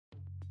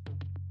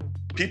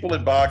people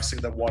in boxing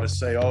that want to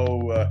say,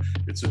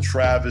 it's a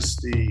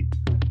travesty.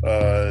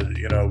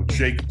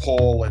 Jake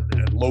Paul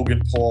and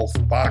Logan Paul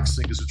for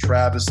boxing is a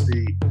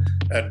travesty,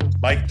 and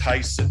Mike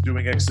Tyson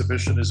doing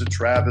exhibition is a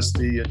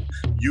travesty, and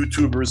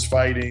YouTubers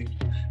fighting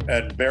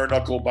and bare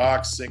knuckle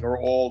boxing are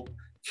all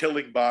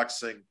killing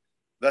boxing.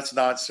 That's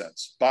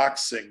nonsense.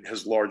 Boxing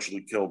has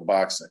largely killed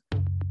boxing.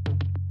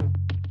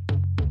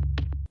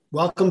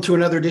 Welcome to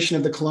another edition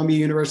of the Columbia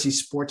University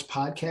Sports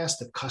Podcast,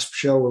 the Cusp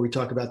Show, where we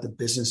talk about the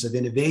business of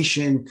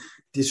innovation,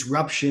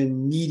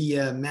 disruption,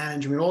 media,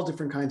 management, all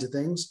different kinds of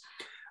things.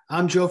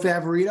 I'm Joe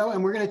Favorito,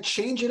 and we're going to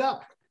change it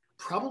up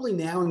probably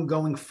now and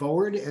going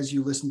forward as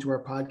you listen to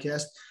our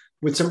podcast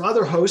with some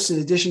other hosts in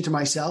addition to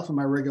myself and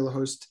my regular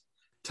host,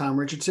 Tom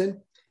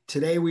Richardson.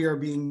 Today, we are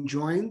being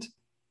joined,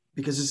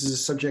 because this is a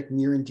subject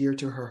near and dear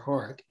to her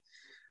heart,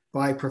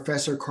 by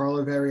Professor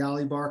Carla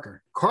Variali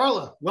Barker.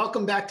 Carla,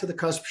 welcome back to the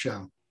Cusp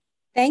Show.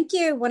 Thank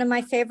you. One of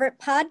my favorite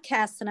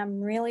podcasts, and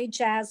I'm really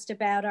jazzed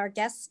about our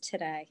guest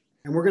today.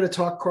 And we're going to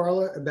talk,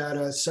 Carla, about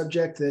a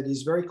subject that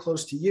is very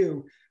close to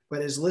you,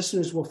 but as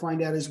listeners will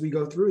find out as we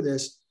go through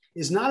this,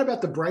 is not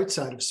about the bright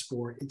side of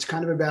sport. It's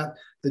kind of about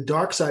the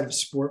dark side of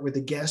sport with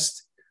a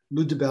guest,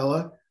 Lou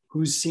DiBella,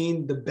 who's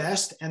seen the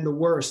best and the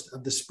worst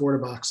of the sport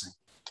of boxing.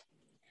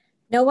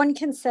 No one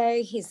can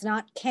say he's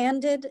not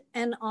candid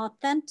and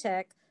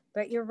authentic,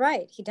 but you're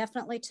right. He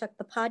definitely took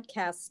the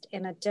podcast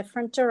in a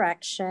different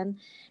direction,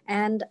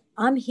 and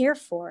I'm here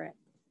for it.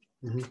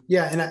 Mm-hmm.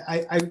 Yeah, and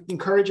I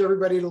encourage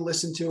everybody to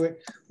listen to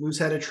it. Lou's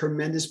had a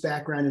tremendous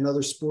background in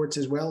other sports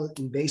as well.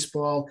 In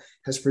baseball,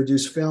 has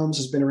produced films,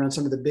 has been around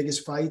some of the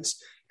biggest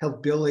fights,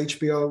 helped build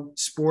HBO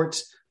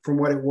Sports from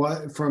what it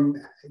was, from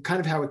kind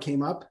of how it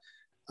came up,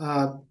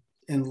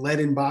 and led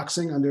in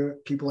boxing under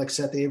people like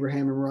Seth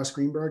Abraham and Ross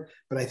Greenberg.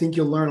 But I think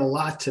you'll learn a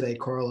lot today,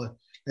 Carla,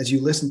 as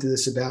you listen to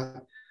this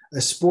about a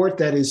sport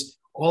that is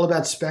all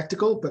about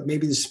spectacle, but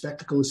maybe the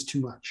spectacle is too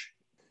much.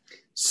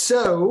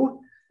 So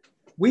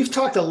we've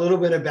talked a little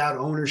bit about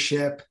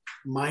ownership,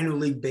 minor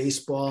league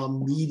baseball,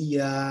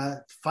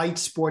 media, fight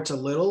sports a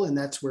little, and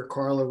that's where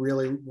Carla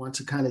really wants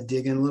to kind of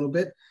dig in a little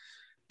bit.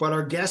 But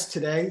our guest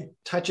today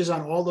touches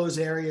on all those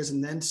areas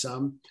and then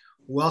some.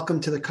 Welcome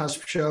to the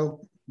Cusp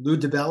Show, Lou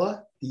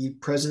DiBella, the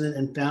president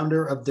and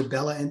founder of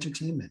DiBella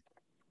Entertainment.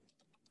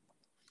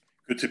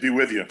 Good to be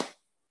with you.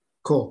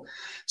 Cool.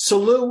 So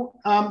Lou,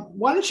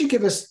 why don't you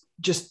give us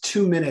just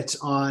 2 minutes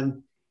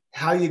on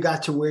how you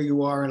got to where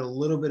you are and a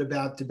little bit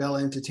about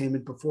DiBella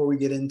Entertainment before we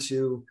get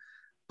into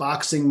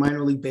boxing,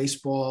 minor league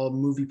baseball,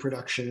 movie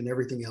production, and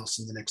everything else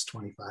in the next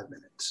 25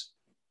 minutes.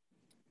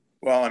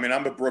 Well, I'm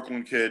a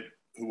Brooklyn kid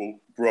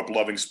who grew up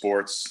loving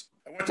sports.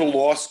 I went to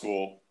law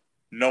school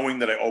knowing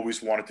that I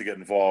always wanted to get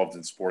involved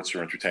in sports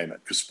or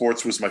entertainment because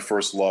sports was my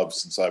first love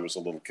since I was a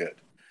little kid.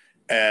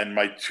 And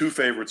my two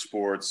favorite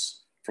sports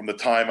from the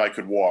time I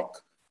could walk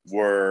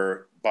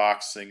were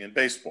boxing and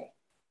baseball.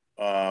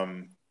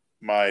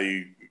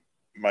 My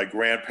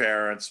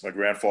grandparents, my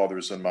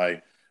grandfathers, and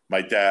my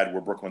dad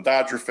were Brooklyn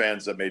Dodger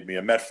fans. That made me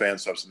a Met fan,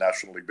 so I was a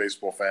National League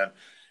Baseball fan.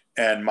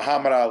 And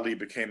Muhammad Ali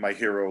became my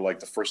hero like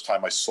the first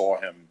time I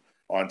saw him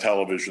on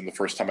television, the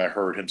first time I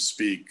heard him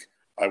speak.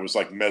 I was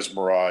like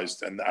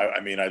mesmerized. And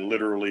I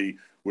literally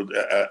would,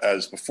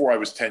 as before I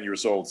was 10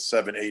 years old,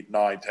 7, 8,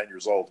 9, 10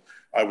 years old,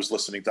 I was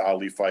listening to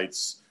Ali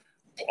fights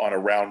on a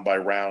round by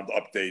round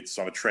updates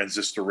on a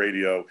transistor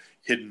radio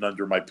hidden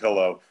under my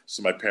pillow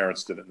so my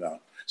parents didn't know.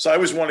 So I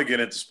always wanted to get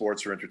into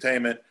sports or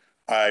entertainment.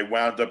 I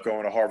wound up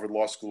going to Harvard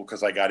Law School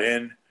because I got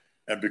in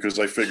and because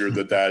I figured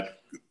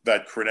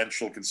that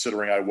credential,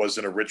 considering I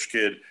wasn't a rich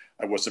kid,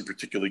 I wasn't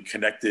particularly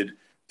connected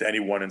to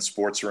anyone in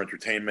sports or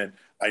entertainment.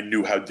 I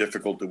knew how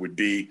difficult it would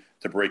be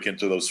to break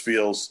into those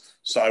fields.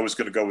 So I was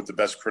going to go with the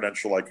best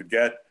credential I could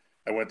get.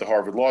 I went to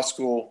Harvard Law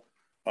School.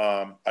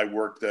 I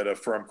worked at a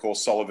firm called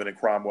Sullivan and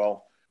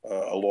Cromwell,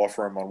 a law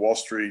firm on Wall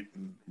Street.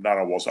 Not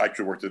on Wall Street. I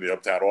actually worked in the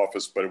Uptown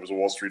office, but it was a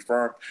Wall Street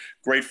firm.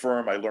 Great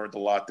firm. I learned a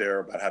lot there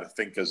about how to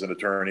think as an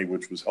attorney,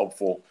 which was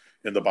helpful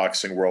in the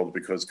boxing world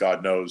because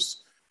God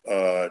knows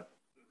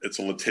it's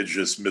a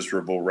litigious,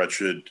 miserable,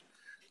 wretched,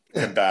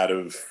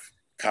 combative,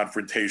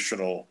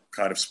 confrontational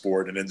kind of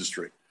sport and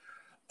industry.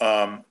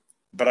 But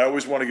I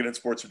always wanted to get in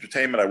sports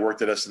entertainment. I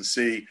worked at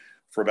S&C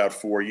for about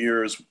 4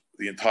 years.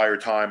 The entire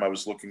time I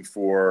was looking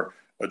for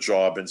a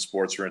job in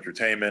sports or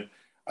entertainment.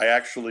 I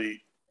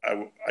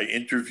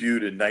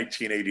interviewed in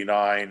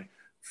 1989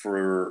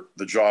 for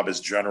the job as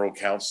general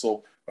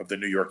counsel of the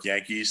New York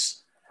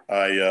Yankees.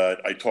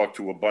 I talked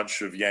to a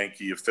bunch of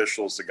Yankee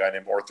officials, a guy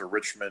named Arthur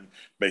Richmond,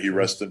 may he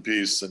rest in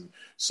peace, and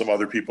some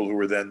other people who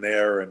were then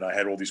there. And I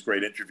had all these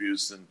great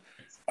interviews. And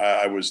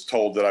I was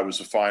told that I was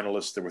a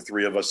finalist. There were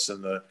 3 of us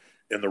in the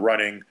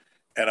running,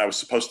 and I was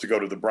supposed to go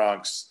to the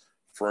Bronx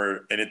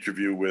for an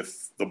interview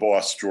with the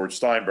boss, George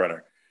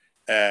Steinbrenner.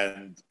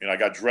 And I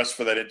got dressed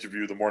for that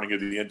interview the morning of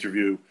the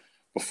interview.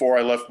 Before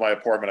I left my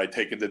apartment, I'd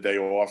taken the day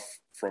off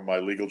from my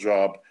legal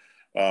job.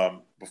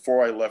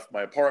 Before I left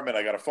my apartment,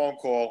 I got a phone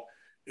call.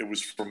 It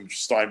was from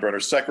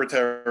Steinbrenner's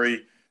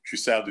secretary She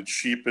sounded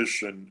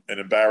sheepish and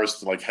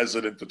embarrassed and like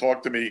hesitant to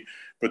talk to me,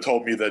 but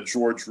told me that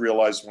George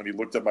realized when he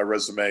looked at my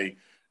resume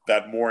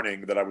that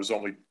morning that I was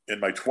only in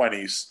my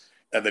 20s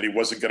and that he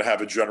wasn't going to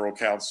have a general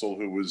counsel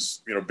who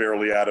was,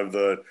 barely out of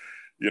the,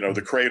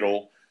 the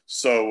cradle.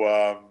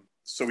 So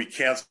he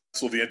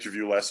canceled the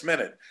interview last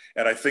minute.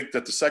 And I think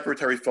that the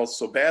secretary felt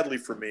so badly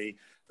for me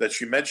that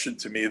she mentioned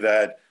to me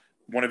that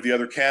one of the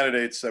other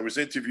candidates I was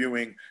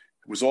interviewing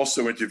was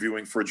also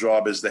interviewing for a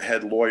job as the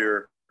head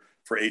lawyer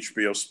for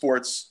HBO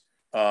Sports,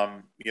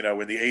 in the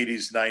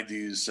 80s,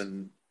 90s,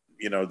 and,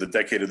 the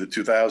decade of the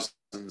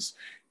 2000s.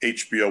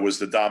 HBO was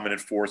the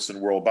dominant force in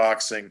world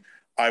boxing.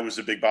 I was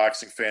a big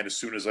boxing fan. As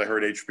soon as I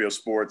heard HBO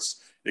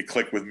Sports, it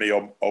clicked with me.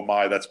 Oh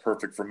my, that's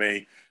perfect for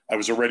me. I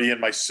was already in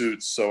my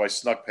suits, so I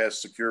snuck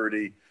past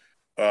security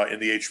in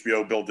the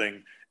HBO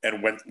building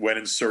and went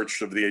in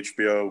search of the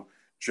HBO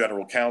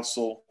general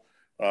counsel.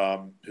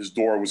 His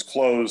door was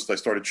closed. I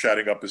started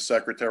chatting up his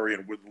secretary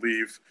and wouldn't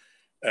leave.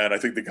 And I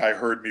think the guy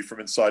heard me from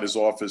inside his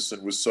office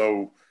and was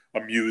so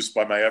amused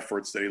by my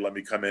efforts that he let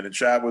me come in and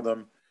chat with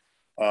him.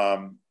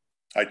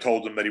 I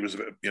told him that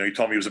he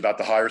told me he was about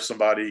to hire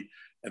somebody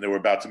and they were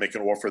about to make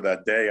an offer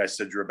that day. I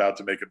said, "You're about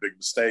to make a big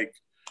mistake."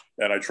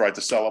 And I tried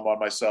to sell him on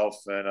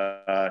myself. And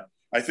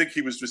I think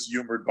he was just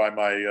humored by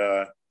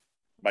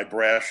my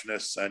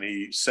brashness. And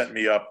he sent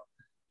me up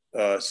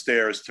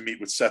stairs to meet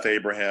with Seth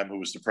Abraham, who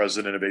was the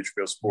president of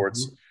HBO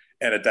Sports. Mm-hmm.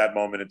 And at that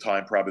moment in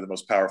time, probably the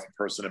most powerful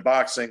person in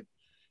boxing.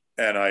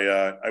 And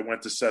I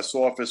went to Seth's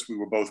office. We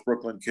were both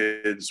Brooklyn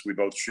kids. We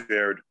both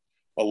shared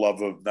a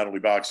love of not only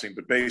boxing,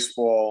 but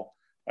baseball.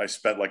 I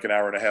spent like an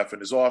hour and a half in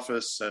his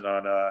office. And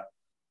on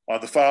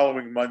the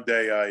following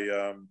Monday,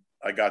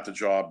 I got the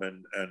job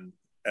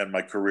and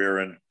my career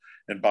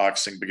in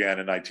boxing began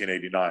in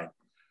 1989.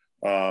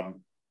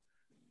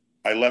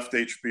 I left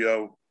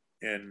HBO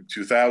in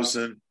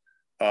 2000,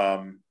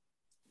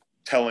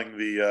 telling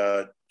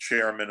the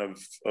chairman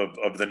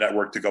of the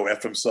network to go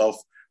F himself.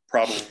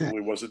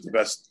 Probably wasn't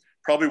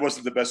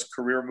the best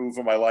career move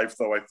of my life,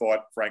 though I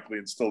thought, frankly,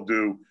 and still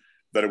do,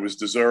 that it was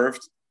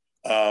deserved.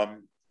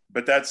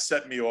 But that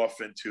set me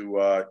off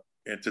into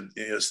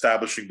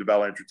establishing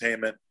DiBella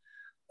Entertainment.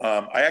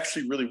 I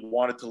actually really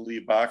wanted to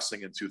leave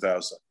boxing in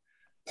 2000.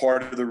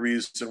 Part of the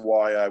reason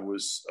why I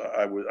was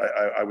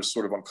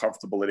sort of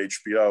uncomfortable at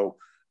HBO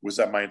was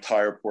that my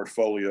entire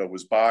portfolio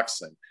was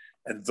boxing.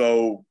 And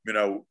though,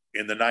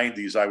 in the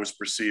 90s, I was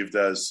perceived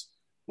as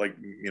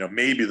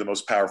maybe the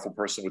most powerful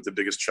person with the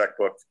biggest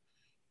checkbook,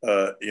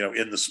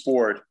 in the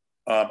sport,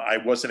 I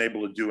wasn't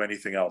able to do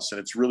anything else. And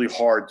it's really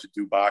hard to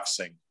do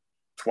boxing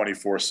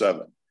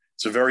 24/7.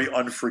 It's a very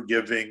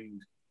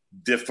unforgiving,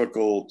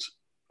 difficult,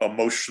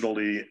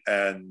 emotionally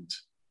and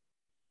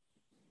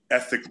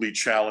ethically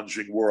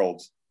challenging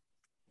world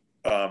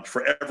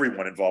for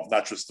everyone involved,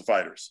 not just the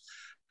fighters.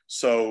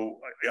 So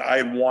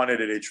I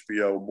wanted at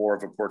HBO more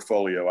of a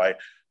portfolio.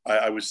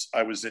 I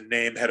was in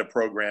name head of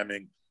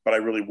programming, but I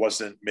really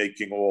wasn't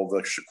making all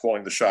the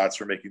calling the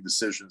shots or making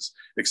decisions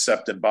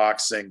except in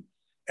boxing.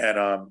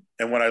 And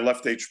when I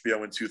left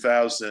HBO in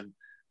 2000,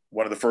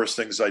 one of the first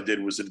things I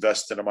did was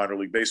invest in a minor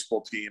league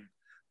baseball team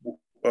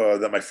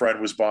that my friend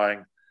was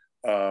buying.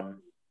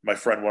 My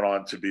friend went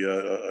on to be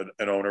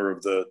an owner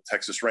of the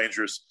Texas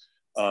Rangers.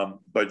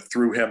 But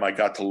through him, I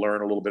got to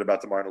learn a little bit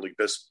about the minor league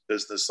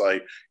business.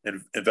 I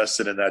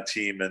invested in that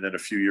team. And then a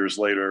few years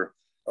later,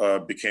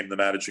 became the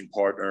managing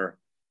partner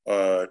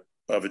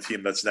of a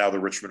team that's now the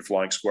Richmond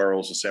Flying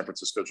Squirrels, the San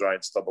Francisco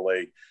Giants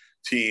AA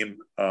team.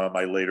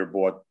 I later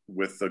bought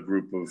with a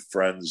group of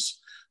friends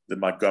the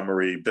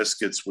Montgomery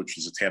Biscuits, which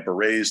is a Tampa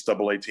Rays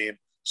AA team.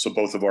 So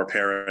both of our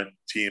parent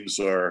teams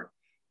are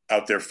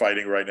out there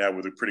fighting right now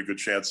with a pretty good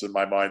chance in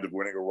my mind of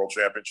winning a world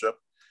championship.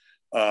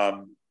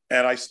 And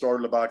I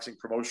started a boxing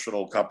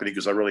promotional company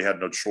because I really had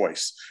no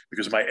choice,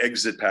 because my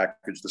exit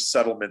package, the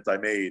settlement I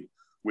made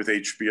with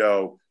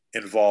HBO,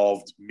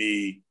 involved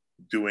me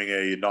doing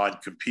a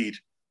non-compete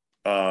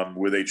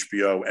with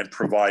HBO and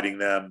providing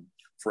them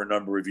for a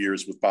number of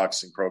years with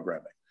boxing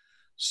programming.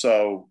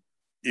 So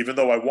even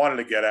though I wanted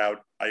to get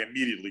out, I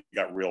immediately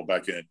got reeled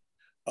back in,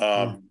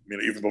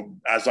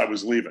 even as I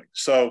was leaving.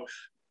 So,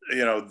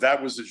 that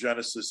was the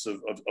genesis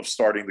of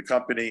starting the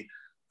company.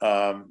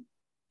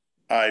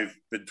 I've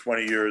been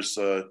 20 years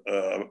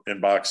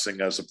in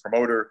boxing as a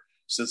promoter.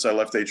 Since I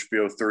left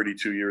HBO,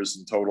 32 years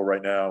in total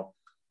right now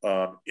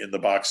in the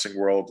boxing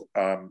world.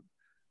 The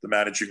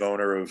managing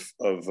owner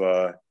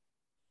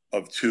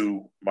of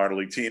two minor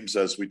league teams,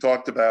 as we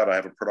talked about. I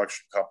have a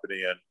production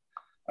company, and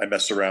I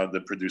mess around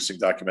in producing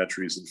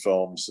documentaries and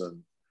films.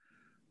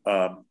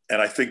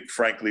 And I think,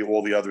 frankly,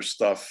 all the other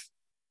stuff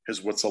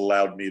is what's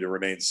allowed me to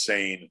remain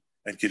sane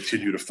and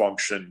continue to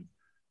function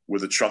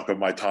with a chunk of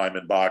my time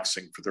in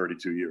boxing for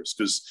 32 years.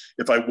 Because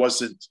if I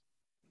wasn't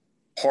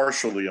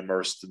partially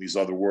immersed in these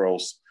other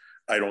worlds,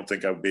 I don't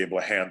think I would be able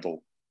to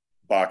handle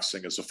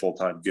boxing as a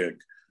full-time gig.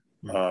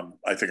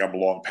 I think I'm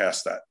long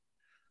past that.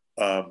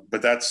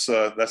 But that's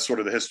sort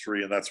of the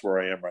history, and that's where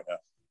I am right now.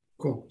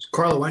 Cool. So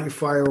Carlo, why don't you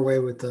fire away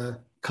with a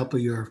couple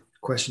of your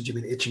questions you've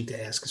been itching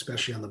to ask,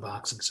 especially on the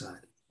boxing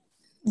side?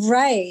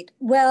 Right.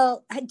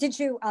 Well,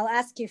 I'll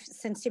ask you,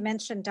 since you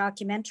mentioned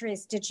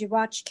documentaries, did you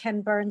watch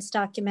Ken Burns'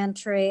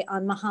 documentary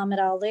on Muhammad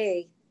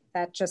Ali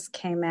that just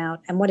came out?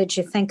 And what did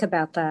you think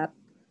about that?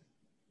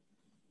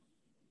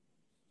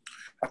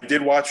 I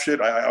did watch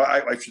it.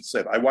 I should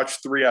say I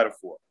watched 3 out of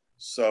 4.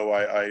 So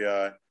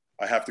I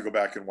have to go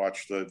back and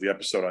watch the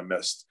episode I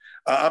missed.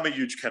 I'm a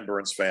huge Ken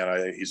Burns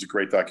fan. He's a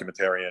great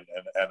documentarian,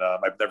 and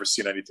I've never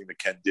seen anything that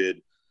Ken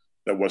did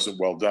that wasn't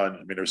well done.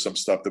 I mean, there's some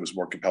stuff that was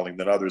more compelling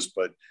than others,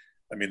 but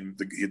I mean,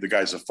 the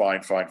guy's a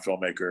fine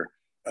filmmaker.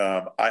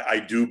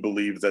 I do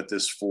believe that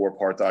this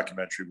 4-part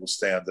documentary will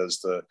stand as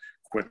the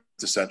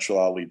quintessential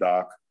Ali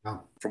doc,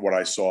 from what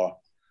I saw.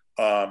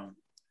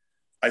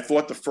 I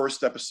thought the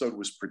first episode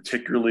was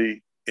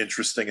particularly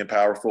interesting and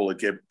powerful. It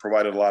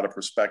provided a lot of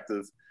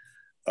perspective,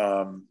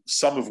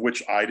 some of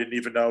which I didn't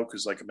even know,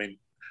 because, like, I mean,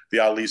 the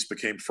Alis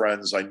became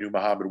friends. I knew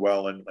Muhammad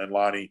well, and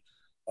Lonnie.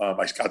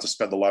 I got to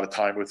spend a lot of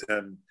time with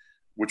him,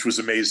 which was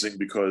amazing,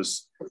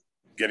 because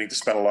getting to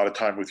spend a lot of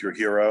time with your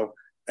hero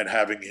and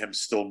having him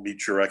still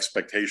meet your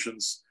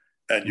expectations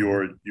and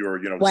your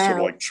Wow. sort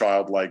of like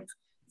childlike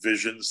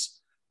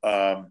visions,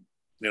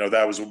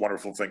 that was a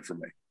wonderful thing for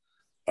me.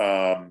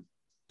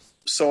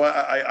 So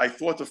I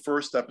thought the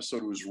first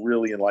episode was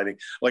really enlightening.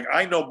 Like,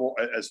 I know more,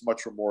 as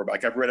much or more,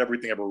 like, I've read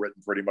everything ever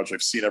written, pretty much.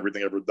 I've seen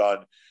everything ever done.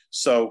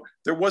 So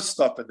there was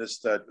stuff in this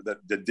that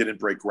didn't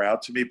break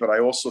ground to me, but I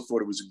also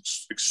thought it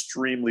was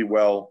extremely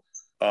well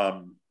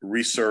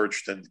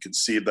researched and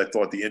conceived. I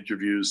thought the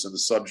interviews and the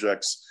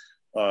subjects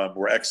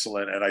were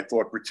excellent, and I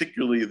thought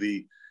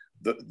particularly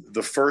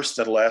the first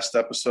and last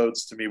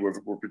episodes to me were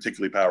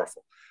particularly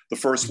powerful. The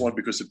first one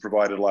because it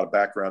provided a lot of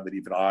background that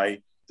even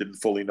I didn't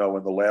fully know,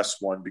 and the last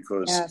one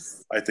because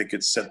Yes. I think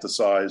it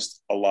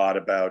synthesized a lot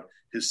about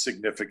his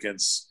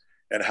significance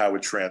and how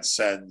it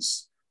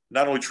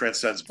not only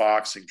transcends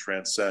boxing,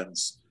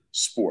 transcends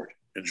sport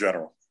in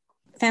general.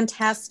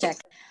 Fantastic.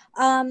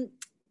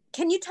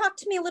 Can you talk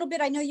to me a little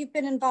bit? I know you've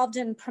been involved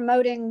in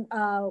promoting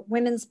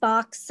women's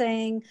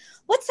boxing.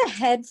 What's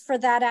ahead for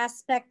that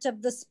aspect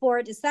of the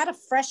sport? Is that a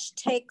fresh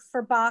take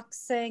for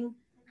boxing?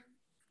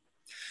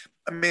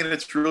 I mean,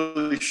 it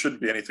really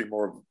shouldn't be anything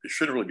more. It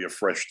shouldn't really be a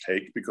fresh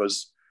take,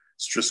 because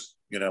it's just,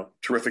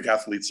 terrific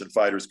athletes and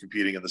fighters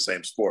competing in the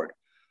same sport.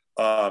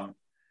 Look,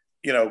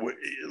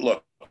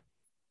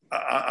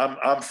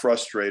 I'm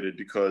frustrated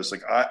because,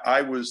 like,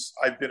 I've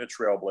been a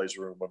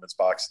trailblazer in women's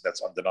boxing.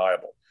 That's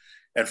undeniable.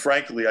 And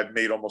frankly, I've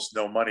made almost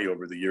no money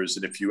over the years.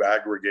 And if you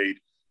aggregate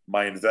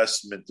my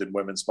investment in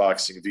women's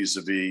boxing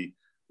vis-a-vis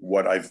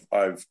what I've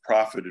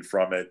profited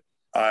from it,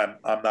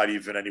 I'm not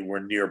even anywhere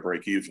near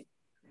break even.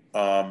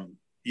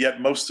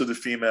 Yet most of the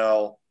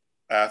female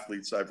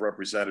athletes I've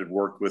represented,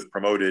 worked with,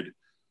 promoted,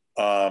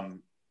 not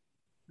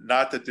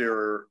that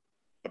they're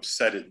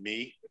upset at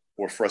me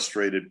or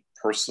frustrated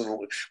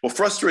personally. Well,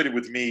 frustrated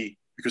with me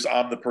because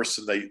I'm the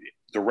person they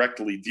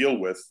directly deal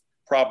with,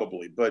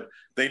 probably, but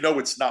they know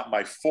it's not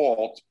my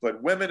fault.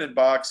 But women in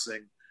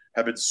boxing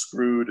have been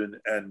screwed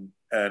and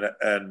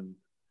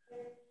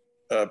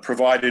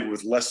provided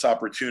with less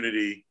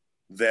opportunity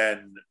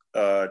than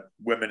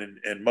women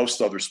in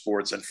most other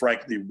sports, and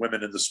frankly,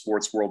 women in the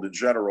sports world in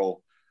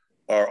general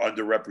are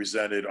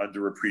underrepresented,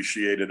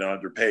 underappreciated, and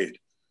underpaid.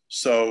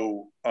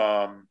 So,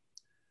 I'm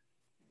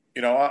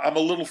a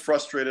little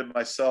frustrated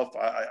myself.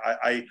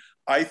 I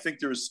think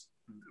there's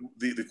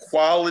the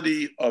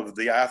quality of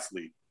the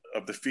athlete,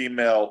 of the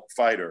female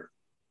fighter,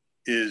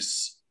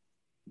 is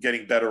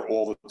getting better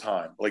all the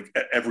time, like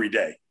every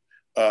day.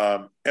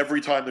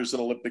 Every time there's an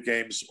Olympic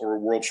Games or a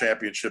World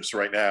Championships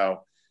right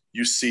now,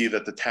 you see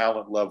that the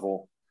talent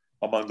level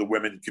among the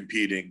women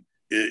competing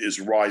is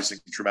rising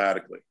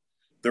dramatically.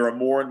 There are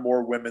more and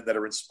more women that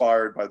are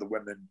inspired by the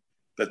women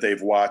that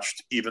they've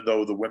watched, even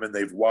though the women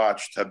they've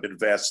watched have been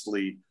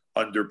vastly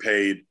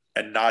underpaid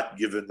and not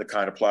given the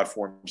kind of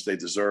platforms they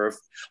deserve.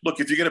 Look,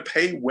 if you're going to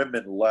pay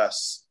women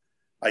less,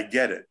 I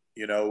get it,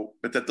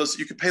 but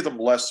you can pay them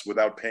less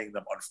without paying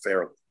them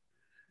unfairly.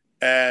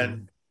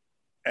 And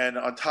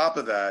on top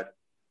of that,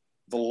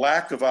 the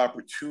lack of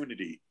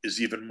opportunity is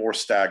even more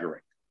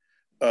staggering.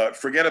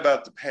 Forget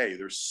about the pay.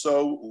 There's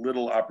so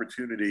little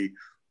opportunity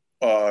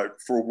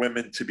for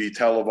women to be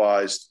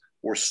televised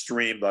or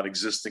streamed on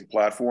existing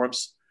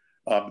platforms.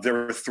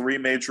 There are 3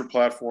 major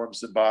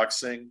platforms in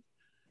boxing,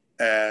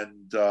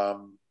 and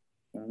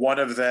one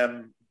of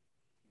them,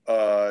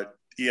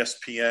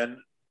 ESPN,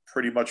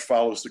 pretty much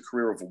follows the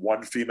career of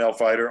one female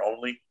fighter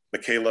only.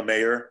 Michaela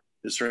Mayer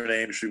is her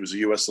name. She was a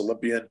U.S.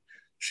 Olympian.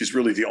 She's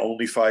really the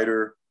only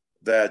fighter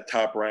that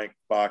Top Rank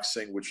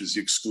Boxing, which is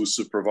the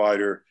exclusive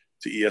provider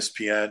to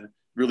ESPN,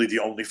 really the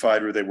only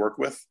fighter they work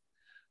with.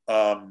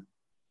 One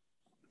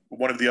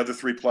of the other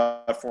 3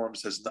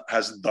 platforms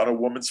hasn't done a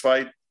women's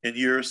fight in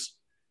years.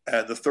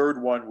 And the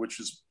third one, which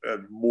is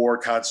more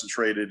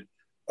concentrated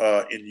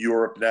in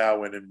Europe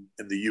now and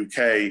in the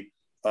UK,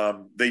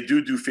 they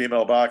do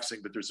female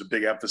boxing, but there's a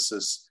big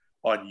emphasis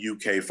on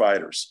UK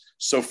fighters.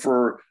 So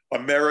for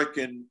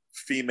American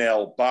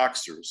female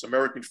boxers,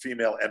 American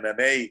female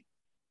MMA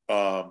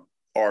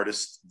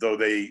artists, though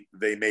they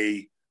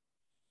may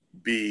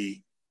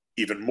be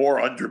even more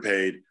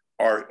underpaid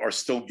are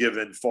still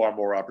given far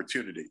more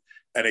opportunity.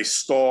 And a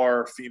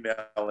star female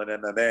in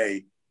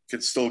MMA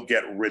can still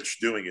get rich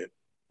doing it,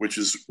 which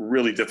is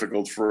really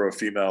difficult for a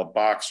female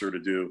boxer to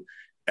do.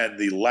 And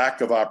the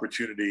lack of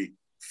opportunity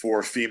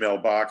for female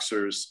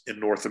boxers in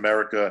North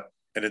America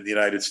and in the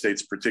United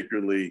States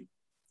particularly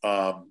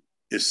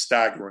is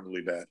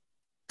staggeringly bad.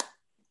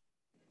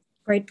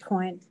 Great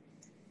point.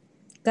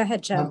 Go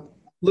ahead, Joe.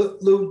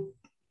 Lou,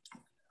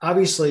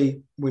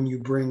 obviously, when you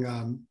bring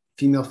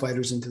female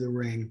fighters into the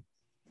ring,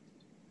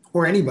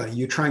 or anybody,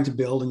 you're trying to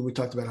build, and we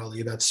talked about Ali,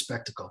 about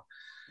spectacle.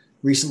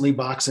 Recently,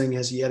 boxing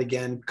has yet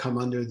again come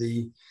under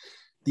the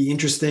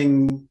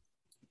interesting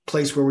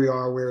place where we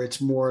are, where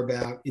it's more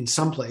about, in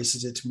some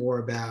places, it's more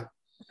about,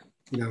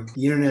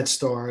 the internet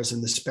stars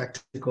and the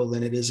spectacle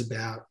than it is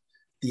about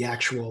the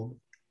actual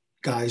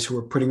guys who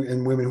are putting,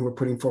 and women who are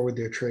putting forward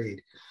their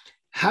trade.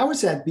 How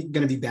is that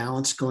going to be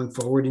balanced going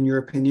forward, in your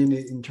opinion,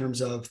 in terms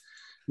of,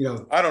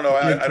 I don't know.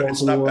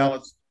 It's not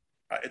balanced.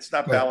 It's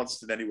not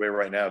balanced in any way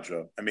right now,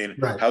 Joe. I mean,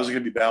 how's it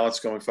going to be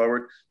balanced going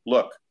forward?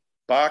 Look,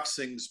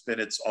 boxing's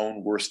been its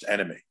own worst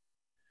enemy.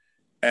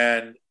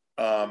 And,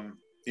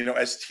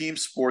 as team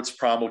sports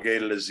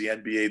promulgated, as the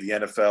NBA, the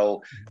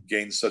NFL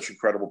gained such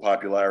incredible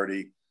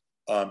popularity,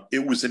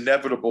 it was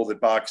inevitable that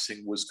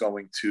boxing was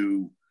going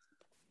to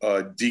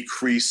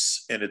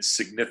decrease in its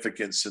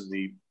significance in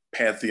the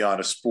pantheon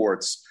of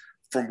sports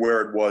from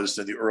where it was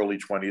in the early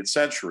 20th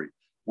century,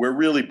 where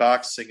really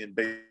boxing and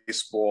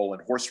baseball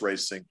and horse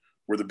racing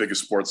were the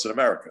biggest sports in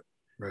America.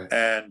 Right.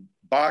 And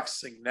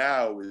boxing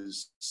now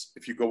is,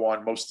 if you go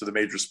on most of the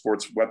major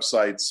sports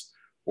websites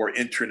or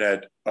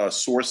internet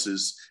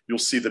sources, you'll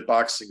see that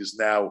boxing is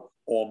now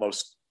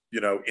almost,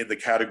 in the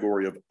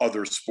category of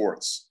other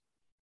sports,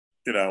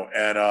 there's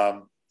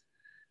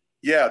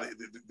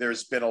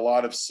been a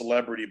lot of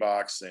celebrity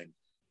boxing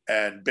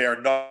and bare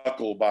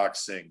knuckle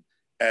boxing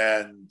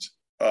and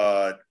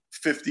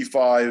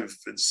 55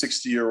 and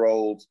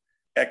 60-year-old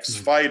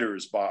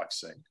ex-fighters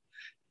boxing,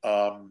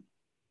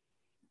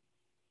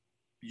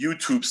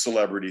 YouTube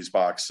celebrities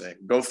boxing,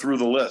 go through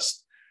the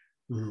list.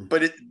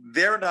 But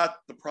they're not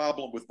the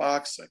problem with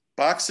boxing.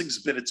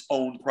 Boxing's been its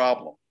own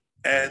problem.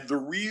 And the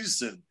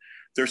reason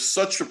there's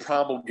such a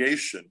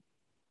promulgation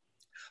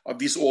of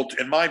these,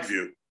 in my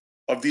view,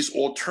 of these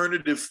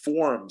alternative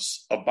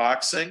forms of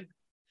boxing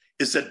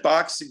is that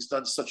boxing's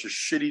done such a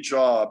shitty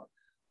job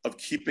of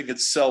keeping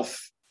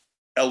itself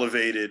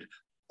elevated,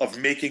 of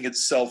making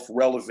itself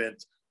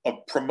relevant, of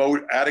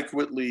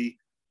adequately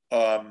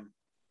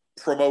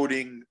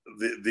promoting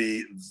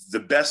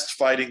the best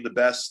fighting the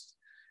best,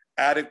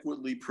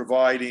 adequately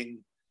providing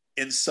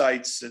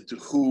insights into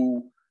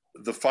who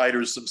the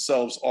fighters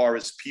themselves are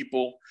as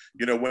people.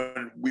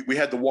 When we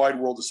had the wide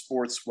world of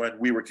sports when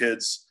we were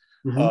kids,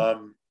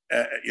 doing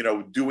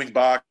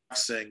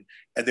boxing,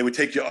 and they would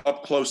take you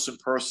up close and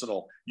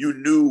personal. You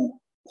knew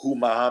who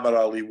Muhammad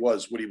Ali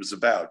was, what he was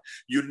about.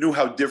 You knew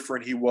how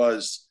different he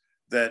was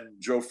than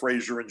Joe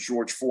Frazier and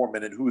George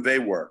Foreman and who they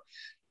were.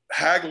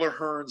 Hagler,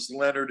 Hearns,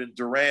 Leonard, and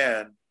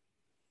Duran,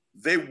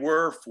 they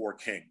were four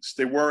kings.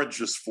 They weren't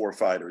just four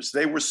fighters.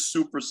 They were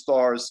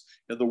superstars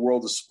in the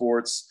world of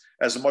sports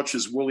as much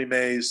as Willie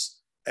Mays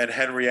and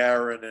Henry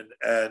Aaron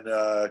and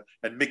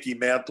Mickey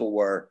Mantle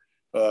were,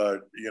 way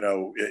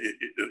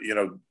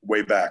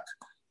back.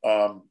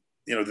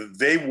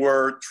 They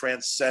were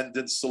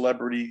transcendent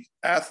celebrity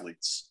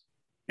athletes.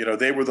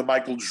 They were the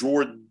Michael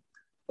Jordan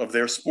of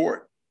their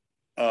sport.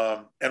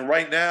 And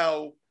right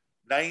now,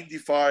 I'm going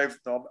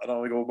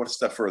to go one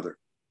step further.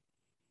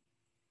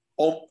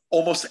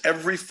 Almost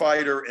every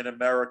fighter in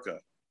America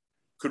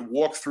could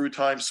walk through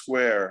Times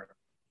Square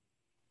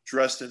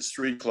dressed in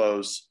street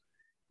clothes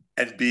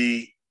and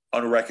be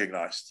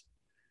unrecognized.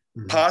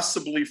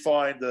 Possibly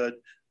find a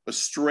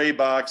stray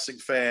boxing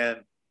fan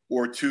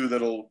or two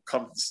that'll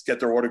come get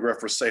their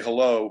autograph or say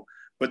hello.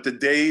 But the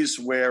days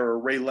where a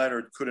Ray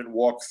Leonard couldn't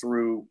walk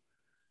through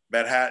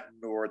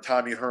Manhattan, or a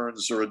Tommy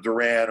Hearns, or a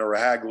Duran, or a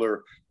Hagler,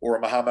 or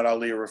a Muhammad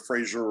Ali, or a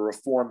Frazier, or a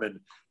Foreman,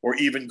 or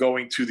even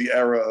going to the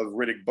era of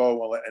Riddick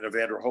Bowe and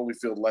Evander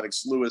Holyfield,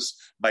 Lennox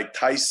Lewis, Mike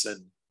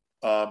Tyson,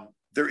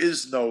 there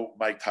is no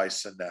Mike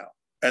Tyson now.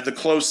 And the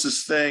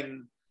closest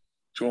thing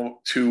to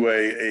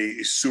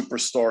a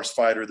superstar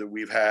fighter that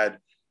we've had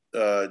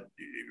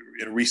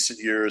in recent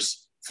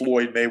years,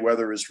 Floyd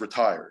Mayweather, is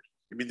retired.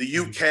 I mean, the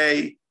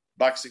UK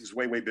boxing's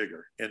way, way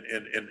bigger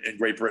in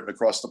Great Britain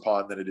across the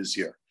pond than it is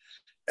here.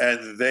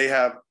 And they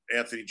have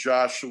Anthony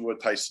Joshua,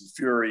 Tyson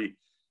Fury.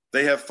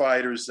 They have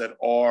fighters that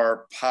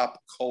are pop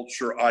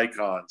culture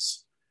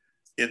icons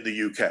in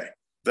the UK,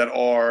 that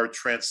are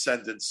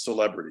transcendent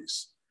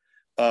celebrities.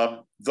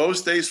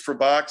 Those days for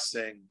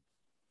boxing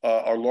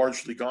are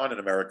largely gone in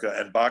America,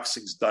 and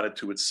boxing's done it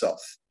to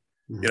itself.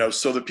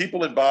 So the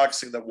people in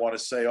boxing that want to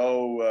say,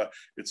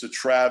 it's a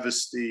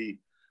travesty,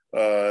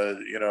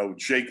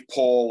 Jake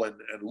Paul and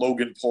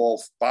Logan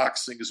Paul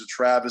boxing is a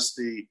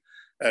travesty,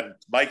 and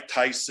Mike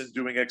Tyson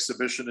doing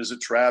exhibition is a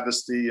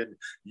travesty, and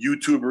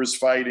YouTubers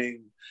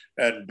fighting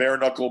and bare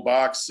knuckle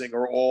boxing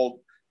are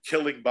all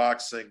killing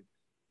boxing.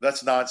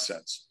 That's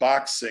nonsense.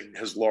 Boxing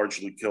has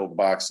largely killed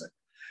boxing.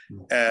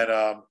 And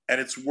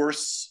it's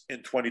worse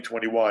in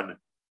 2021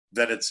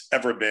 than it's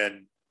ever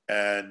been.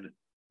 And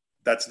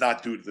that's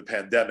not due to the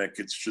pandemic.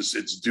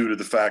 It's due to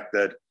the fact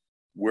that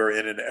we're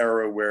in an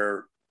era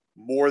where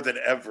more than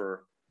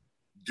ever,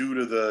 due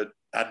to the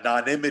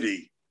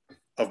anonymity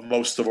of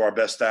most of our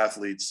best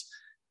athletes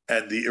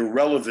and the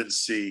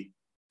irrelevancy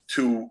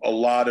to a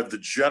lot of the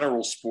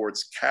general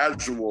sports,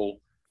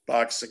 casual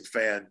boxing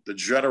fan, the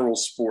general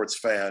sports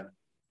fan,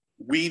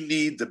 we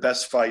need the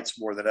best fights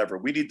more than ever.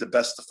 We need the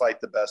best to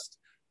fight the best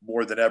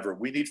more than ever.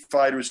 We need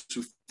fighters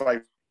who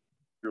fight.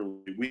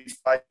 We need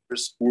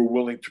fighters who are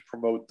willing to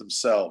promote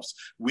themselves.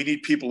 We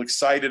need people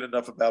excited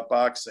enough about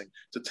boxing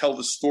to tell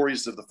the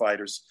stories of the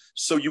fighters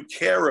so you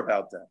care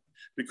about them,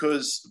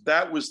 because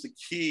that was the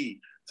key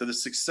to the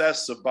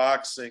success of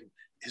boxing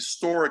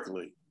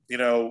historically. You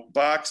know,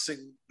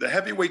 boxing, the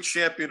heavyweight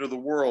champion of the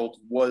world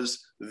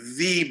was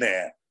the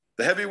man.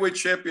 The heavyweight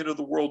champion of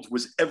the world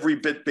was every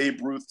bit Babe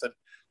Ruth and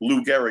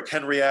Lou Gehrig,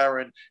 Henry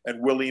Aaron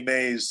and Willie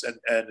Mays,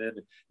 and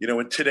you know,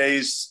 in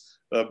today's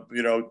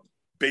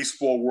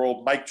baseball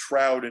world, Mike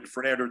Trout and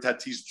Fernando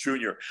Tatis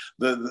Jr.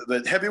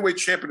 The heavyweight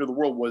champion of the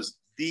world was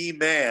the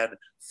man,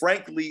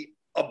 frankly,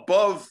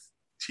 above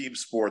team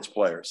sports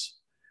players.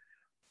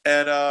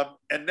 And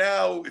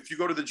now, if you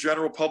go to the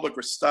general public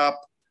or stop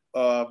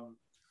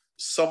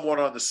someone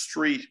on the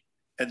street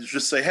and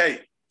just say, "Hey,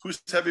 who's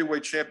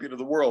heavyweight champion of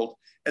the world?"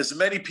 as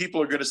many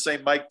people are going to say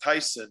Mike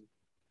Tyson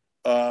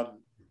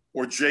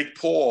or Jake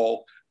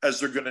Paul as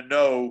they're going to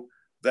know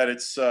that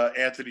it's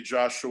Anthony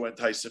Joshua and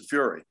Tyson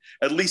Fury,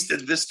 at least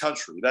in this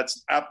country.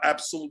 That's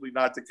absolutely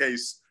not the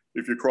case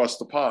if you cross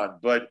the pond.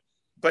 But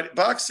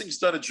boxing's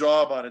done a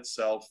job on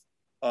itself.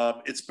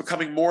 It's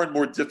becoming more and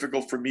more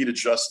difficult for me to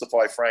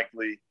justify,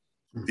 frankly,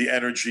 the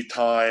energy,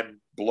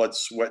 time, blood,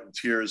 sweat, and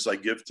tears I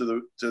give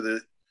to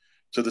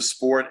the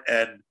sport.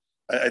 And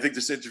I think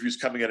this interview is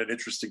coming at an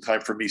interesting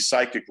time for me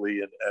psychically,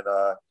 and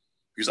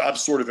because I'm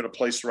sort of in a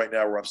place right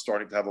now where I'm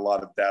starting to have a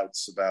lot of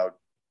doubts about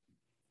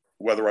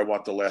whether I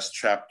want the last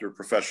chapter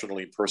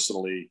professionally and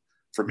personally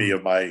for me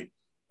of my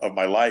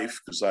life,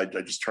 because I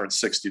just turned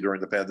 60 during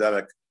the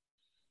pandemic,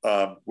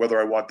 whether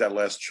I want that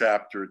last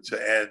chapter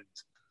to end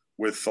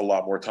with a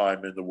lot more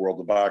time in the world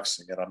of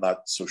boxing. And I'm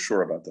not so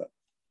sure about that.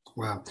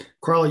 Wow.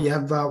 Carla, you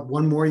have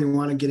one more you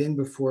want to get in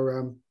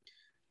before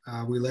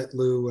we let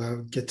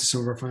Lou get to some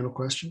of our final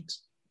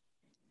questions?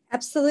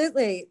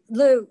 Absolutely.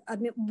 Lou, I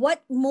mean,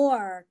 what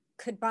more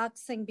could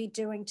boxing be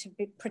doing to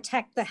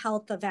protect the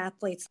health of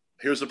athletes?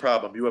 Here's the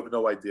problem. You have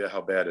no idea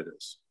how bad it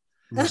is.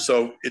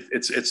 So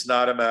it's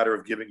not a matter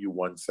of giving you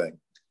one thing.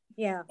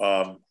 Yeah.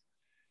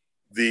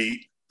 The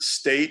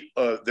state,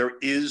 there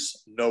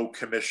is no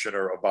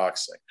commissioner of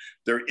boxing.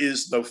 There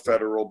is no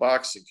federal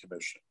boxing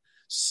commission.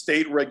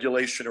 State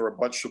regulation are a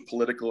bunch of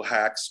political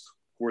hacks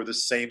who are the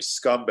same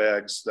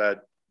scumbags that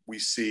we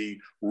see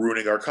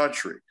ruining our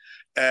country.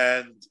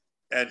 And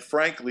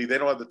frankly, they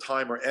don't have the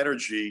time or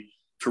energy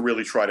to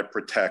really try to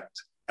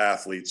protect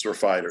athletes or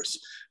fighters.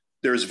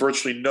 There's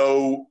virtually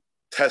no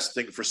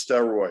testing for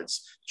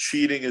steroids.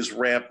 Cheating is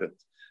rampant.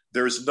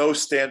 There's no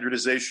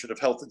standardization of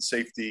health and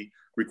safety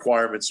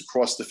requirements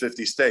across the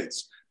 50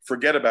 states.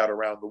 Forget about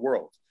around the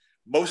world.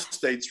 Most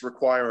states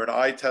require an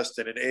eye test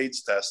and an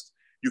AIDS test.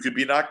 You could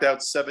be knocked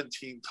out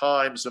 17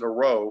 times in a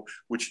row,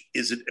 which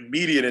is an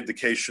immediate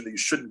indication that you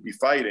shouldn't be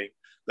fighting,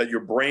 that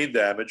you're brain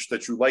damaged,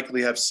 that you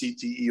likely have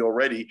CTE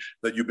already,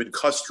 that you've been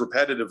cussed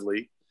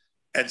repetitively,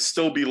 and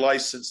still be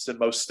licensed in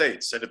most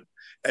states.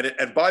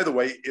 And by the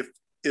way,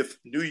 if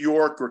New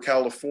York or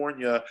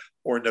California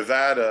or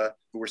Nevada,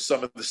 who are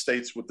some of the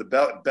states with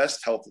the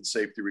best health and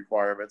safety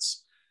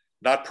requirements,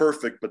 not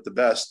perfect, but the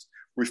best,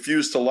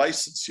 refuse to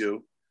license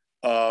you,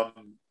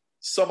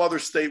 some other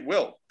state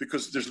will,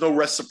 because there's no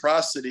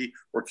reciprocity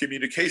or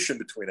communication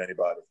between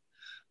anybody.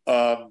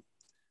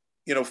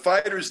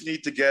 Fighters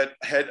need to get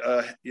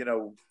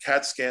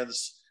CAT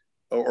scans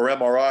or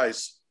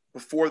MRIs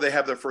before they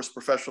have their first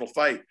professional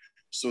fight.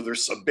 So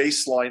there's a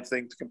baseline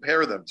thing to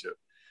compare them to.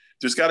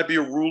 There's got to be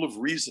a rule of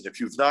reason. If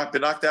you've not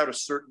been knocked out a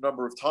certain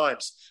number of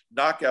times,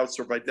 knockouts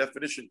are by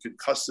definition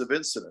concussive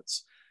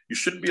incidents. You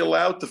shouldn't be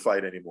allowed to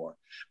fight anymore.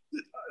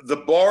 The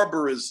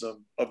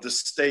barbarism of the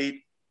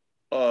state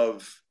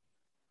of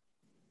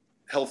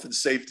health and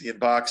safety in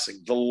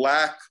boxing, the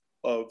lack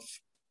of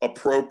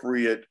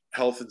appropriate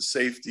health and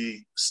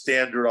safety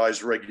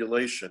standardized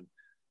regulation,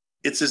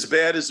 it's as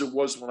bad as it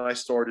was when I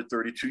started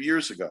 32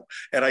 years ago.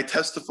 And I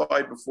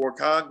testified before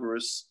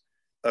Congress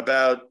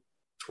about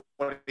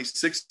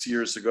 26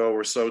 years ago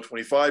or so,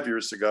 25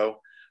 years ago,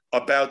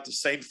 about the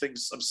same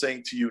things I'm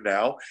saying to you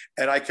now.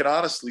 And I can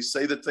honestly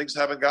say that things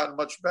haven't gotten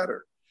much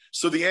better.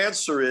 So the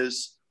answer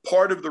is,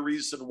 part of the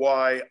reason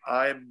why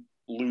I'm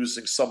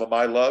losing some of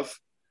my love,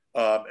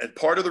 and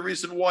part of the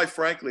reason why,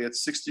 frankly, at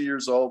 60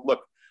 years old, look,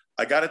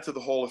 I got into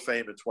the Hall of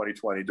Fame in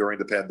 2020 during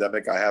the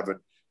pandemic. I haven't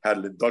had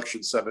an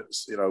induction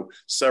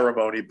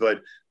ceremony,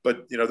 but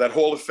that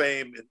Hall of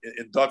Fame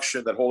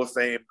induction, that Hall of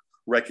Fame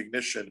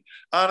recognition,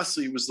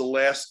 honestly, was the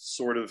last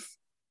sort of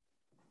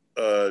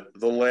the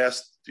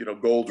last,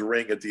 gold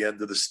ring at the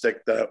end of the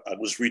stick that I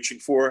was reaching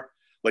for.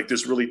 Like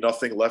there's really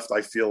nothing left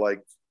I feel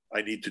like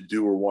I need to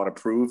do or want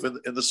to prove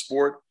in the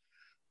sport.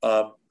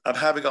 I'm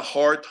having a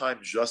hard time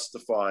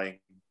justifying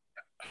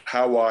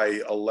how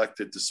I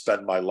elected to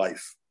spend my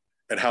life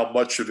and how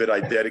much of it I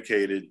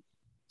dedicated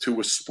to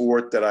a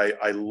sport that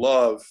I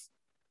love,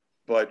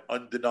 but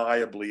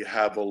undeniably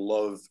have a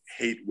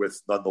love-hate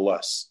with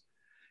nonetheless.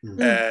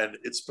 Mm-hmm. And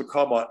it's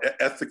become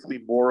ethically,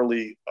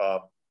 morally,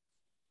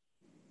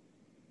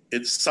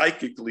 it's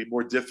psychically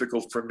more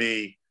difficult for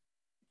me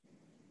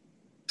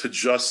to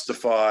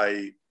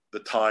justify the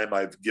time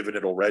I've given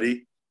it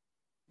already.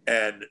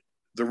 And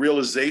the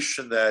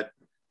realization that,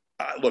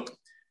 look,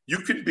 you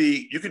can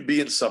be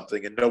in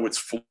something and know it's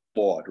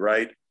flawed,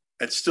 right?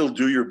 And still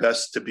do your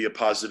best to be a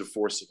positive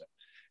force in it.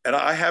 And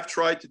I have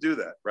tried to do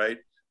that, right?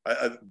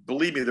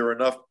 Believe me, there are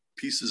enough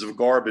pieces of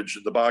garbage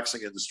in the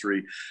boxing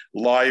industry.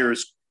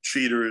 Liars,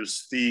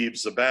 cheaters,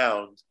 thieves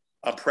abound.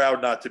 I'm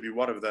proud not to be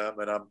one of them,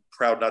 and I'm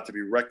proud not to be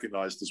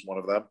recognized as one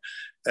of them.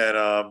 And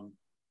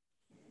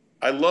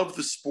I love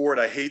the sport.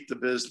 I hate the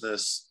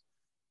business.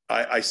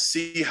 I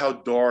see how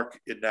dark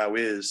it now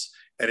is,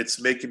 and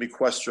it's making me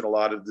question a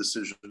lot of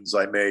decisions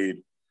I made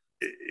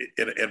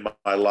in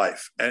my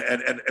life.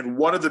 And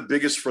one of the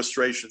biggest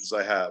frustrations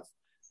I have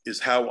is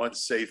how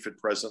unsafe it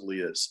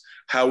presently is,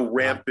 how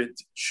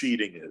rampant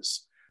cheating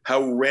is,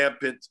 how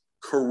rampant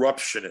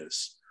corruption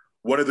is.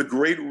 One of the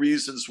great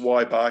reasons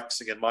why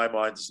boxing, in my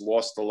mind, has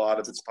lost a lot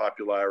of its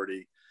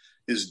popularity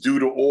is due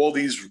to all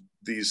these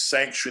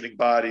sanctioning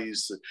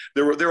bodies.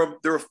 There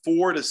are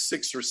 4 to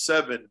 6 or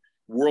 7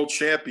 world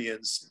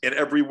champions in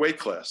every weight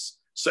class.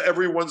 So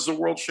everyone's a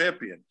world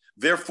champion.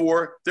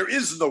 Therefore, there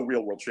is no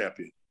real world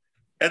champion.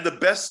 And the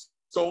best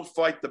don't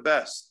fight the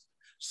best.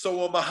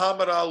 So a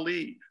Muhammad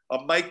Ali, a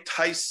Mike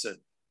Tyson,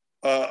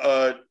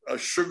 a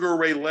Sugar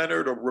Ray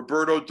Leonard, a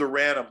Roberto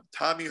Duran, a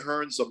Tommy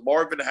Hearns, a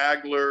Marvin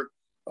Hagler,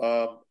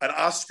 an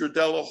Oscar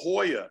De La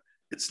Hoya,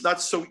 it's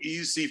not so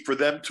easy for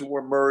them to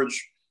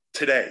emerge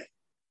today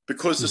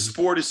because the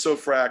sport is so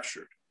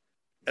fractured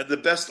and the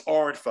best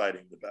aren't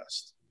fighting the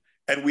best.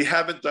 And we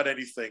haven't done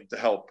anything to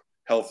help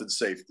health and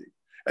safety.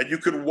 And you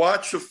can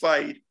watch a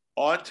fight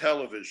on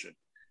television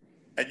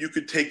and you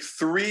could take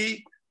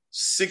 3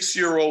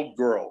 6-year-old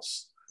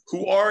girls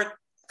who aren't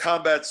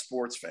combat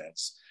sports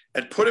fans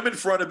and put them in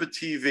front of a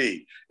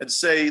TV and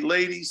say,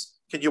 ladies,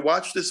 can you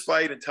watch this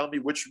fight and tell me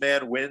which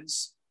man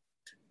wins?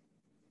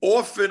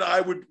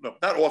 I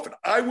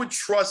would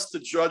trust the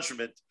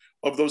judgment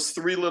of those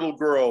 3 little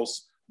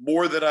girls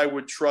more than I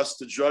would trust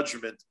the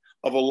judgment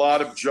of a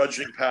lot of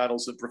judging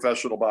panels in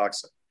professional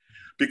boxing,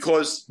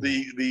 because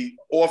the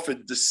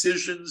often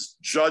decisions,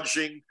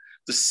 judging,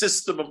 the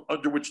system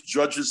under which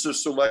judges are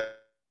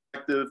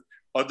selected,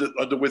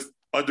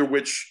 under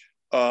which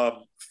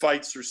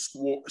fights are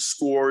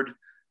scored,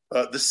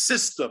 the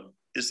system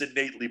is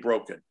innately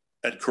broken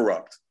and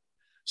corrupt.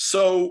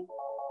 So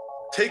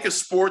take a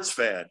sports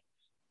fan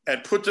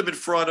and put them in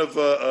front of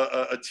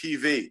a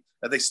TV,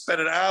 and they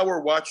spend an hour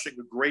watching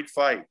a great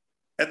fight.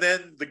 And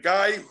then the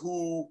guy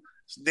whose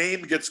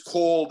name gets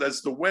called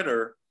as the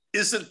winner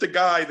isn't the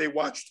guy they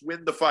watched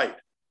win the fight.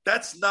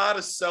 That's not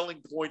a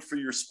selling point for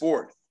your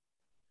sport.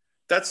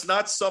 That's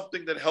not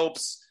something that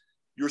helps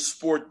your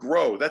sport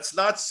grow. That's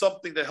not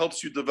something that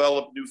helps you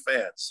develop new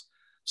fans.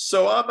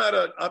 So I'm at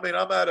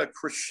a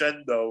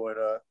crescendo and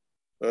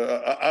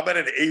I'm at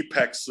an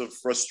apex of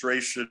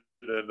frustration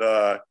and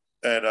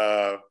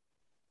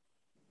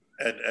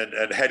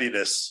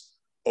headiness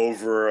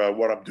over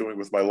what I'm doing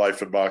with my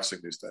life in boxing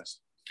these days.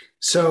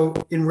 So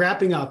in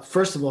wrapping up,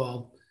 first of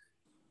all,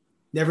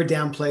 never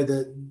downplay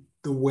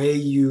the way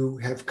you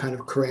have kind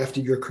of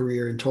crafted your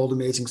career and told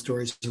amazing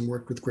stories and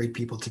worked with great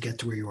people to get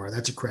to where you are.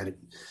 That's a credit.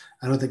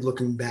 I don't think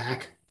looking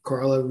back,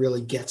 Carla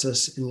really gets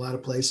us in a lot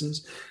of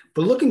places.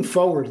 But looking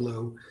forward,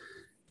 Lou,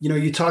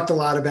 you talked a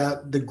lot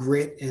about the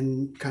grit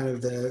and kind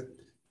of the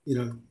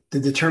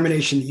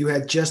determination that you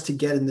had just to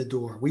get in the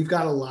door. We've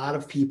got a lot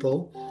of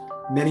people,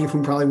 many of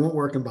whom probably won't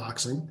work in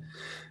boxing,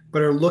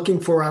 but are looking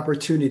for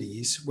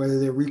opportunities, whether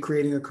they're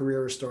recreating a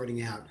career or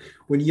starting out.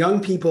 When young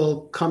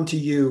people come to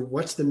you,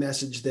 what's the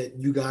message that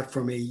you got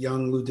from a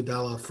young Lou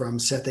DiBella, from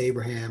Seth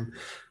Abraham,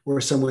 or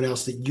someone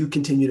else that you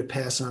continue to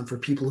pass on for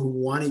people who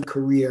want a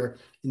career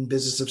in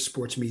business of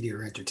sports media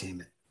or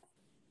entertainment?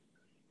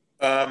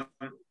 I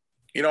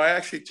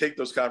actually take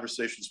those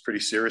conversations pretty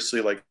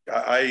seriously. Like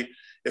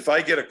if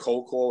I get a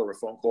cold call or a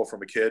phone call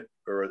from a kid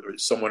or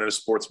someone in a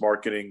sports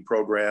marketing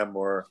program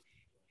or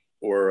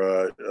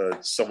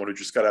someone who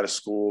just got out of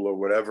school or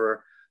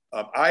whatever,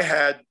 I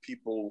had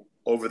people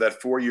over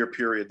that 4-year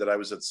period that I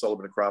was at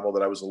Sullivan & Cromwell,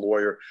 that I was a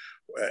lawyer,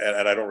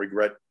 and I don't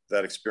regret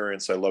that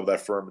experience. I love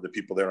that firm and the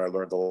people there, and I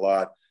learned a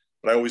lot.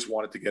 But I always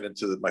wanted to get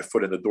into my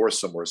foot in the door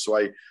somewhere. So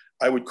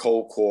I would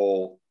cold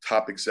call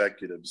top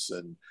executives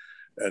and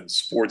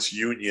sports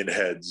union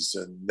heads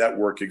and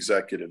network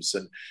executives.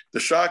 And the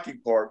shocking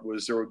part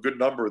was there were a good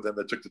number of them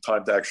that took the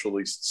time to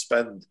actually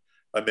spend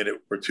a minute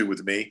or two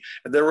with me.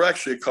 And there were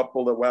actually a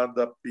couple that wound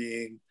up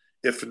being,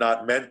 if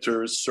not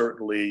mentors,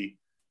 certainly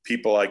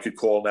people I could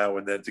call now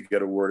and then to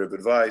get a word of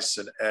advice.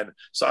 And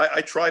so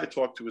I try to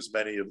talk to as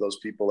many of those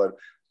people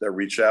that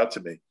reach out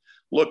to me.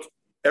 Look,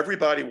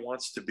 everybody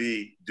wants to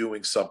be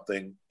doing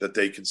something that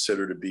they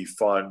consider to be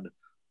fun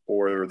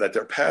or that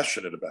they're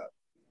passionate about.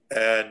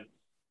 And,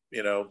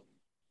 you know,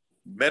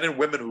 men and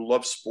women who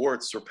love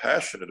sports are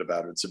passionate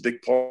about it. It's a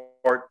big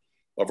part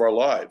of our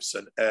lives.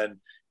 And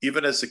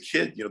even as a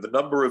kid, you know, the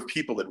number of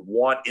people that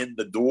want in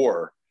the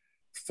door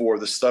for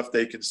the stuff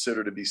they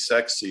consider to be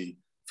sexy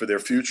for their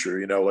future,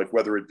 you know, like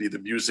whether it be the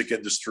music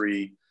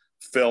industry,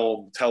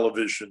 film,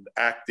 television,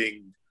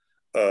 acting,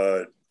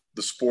 the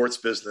sports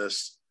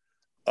business,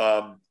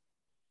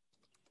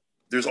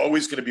 there's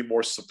always going to be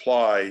more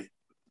supply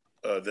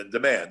than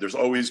demand. There's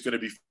always going to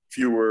be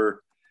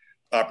fewer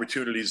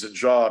opportunities and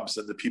jobs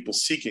than the people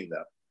seeking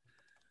them.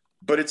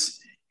 But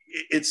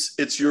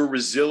it's your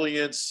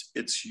resilience,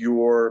 it's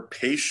your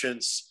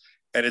patience,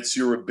 and it's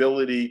your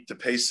ability to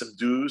pay some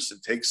dues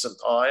and take some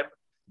time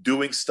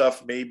doing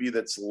stuff maybe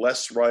that's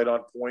less right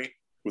on point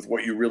with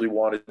what you really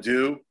want to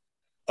do,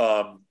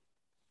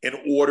 in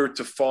order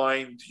to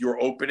find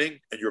your opening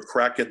and your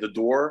crack in the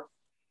door.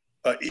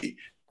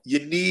 You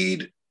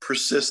need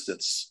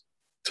persistence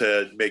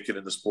to make it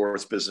in the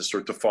sports business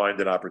or to find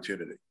an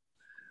opportunity.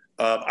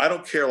 I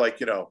don't care, like,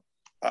 you know,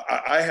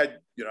 I had,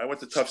 you know, I went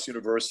to Tufts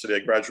University. I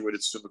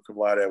graduated summa cum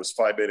laude. I was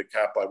Phi Beta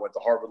Kappa. I went to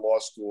Harvard Law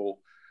School,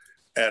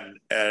 and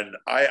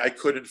I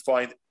couldn't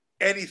find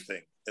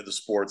anything in the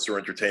sports or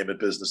entertainment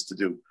business to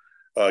do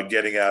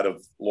getting out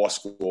of law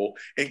school,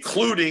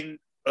 including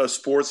a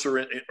sports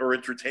or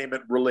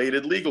entertainment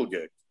related legal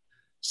gig.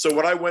 So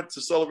when I went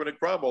to Sullivan and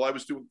Cromwell, I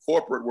was doing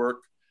corporate work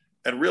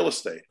and real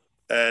estate,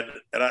 and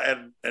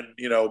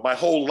you know, my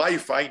whole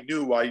life I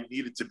knew I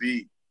needed to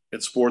be in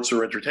sports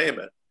or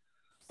entertainment.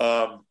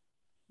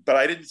 But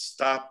I didn't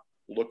stop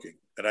looking,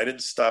 and I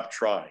didn't stop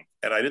trying,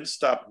 and I didn't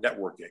stop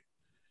networking,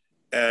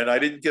 and I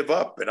didn't give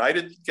up, and I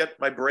didn't get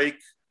my break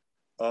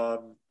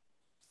in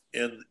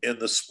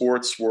the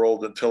sports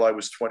world until I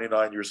was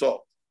 29 years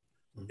old,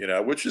 you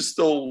know, which is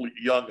still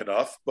young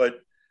enough, but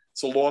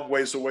it's a long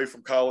ways away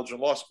from college and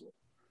law school,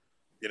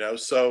 you know.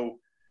 So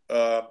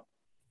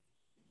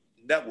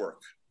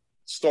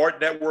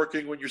start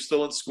networking when you're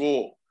still in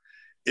school.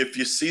 If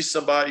you see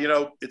somebody, you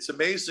know, it's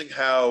amazing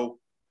how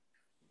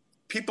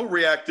people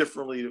react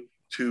differently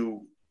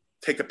to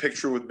take a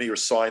picture with me or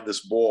sign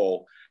this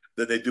ball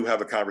than they do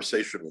have a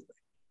conversation with me.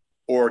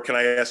 Or can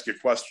I ask you a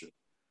question?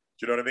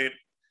 Do you know what I mean?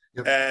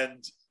 Yep.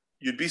 And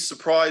you'd be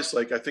surprised.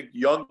 Like, I think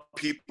young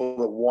people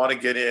that want to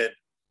get in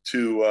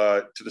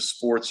to the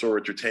sports or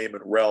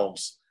entertainment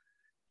realms,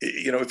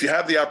 you know, if you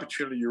have the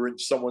opportunity, you're in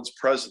someone's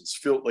presence,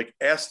 feel like,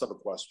 ask them a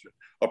question,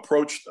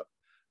 approach them,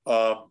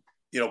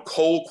 you know,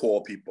 cold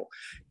call people.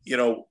 You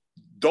know,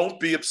 don't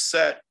be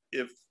upset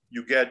if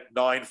you get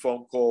 9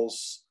 phone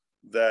calls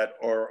that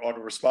are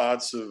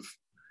unresponsive,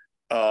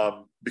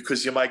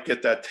 because you might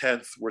get that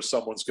 10th where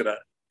someone's going to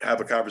have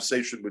a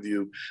conversation with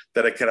you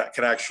that it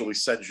can actually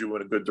send you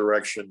in a good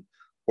direction,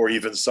 or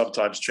even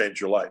sometimes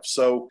change your life.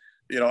 So,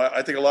 you know,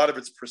 I think a lot of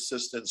it's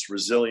persistence,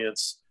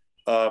 resilience.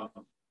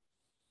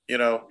 You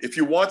know, if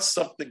you want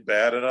something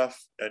bad enough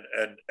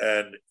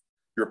and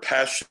you're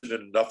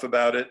passionate enough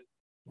about it,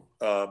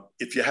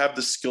 if you have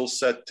the skill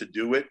set to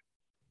do it,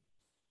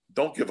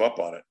 don't give up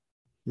on it.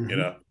 Mm-hmm. You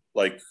know,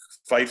 like,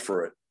 fight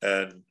for it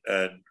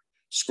and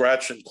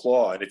scratch and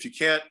claw. And if you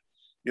can't,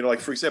 you know, like,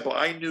 for example,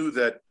 I knew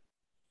that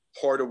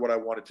part of what I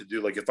wanted to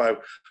do, like,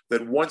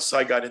 that once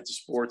I got into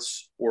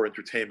sports or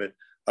entertainment,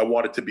 I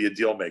wanted to be a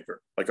deal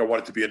maker. Like, I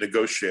wanted to be a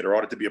negotiator. I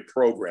wanted to be a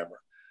programmer.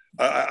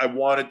 I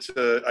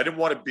didn't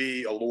want to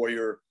be a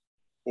lawyer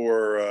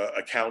or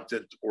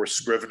accountant or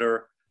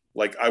scrivener.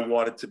 Like, I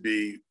wanted to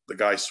be the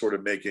guy sort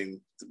of making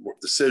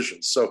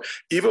decisions. So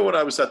even when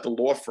I was at the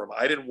law firm,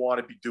 I didn't want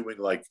to be doing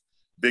like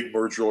big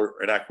merger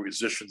and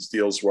acquisitions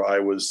deals where I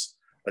was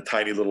a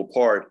tiny little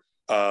part.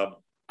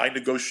 I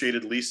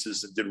negotiated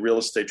leases and did real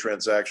estate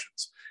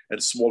transactions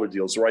and smaller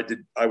deals, or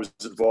I was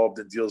involved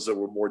in deals that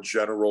were more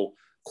general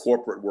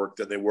corporate work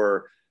than they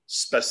were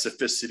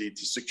specificity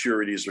to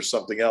securities or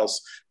something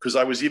else. Because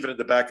I was even in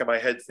the back of my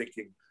head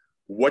thinking,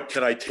 what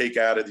can I take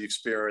out of the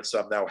experience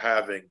I'm now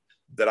having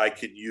that I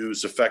can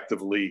use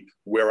effectively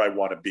where I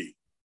want to be,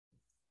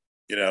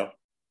 you know?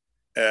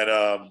 And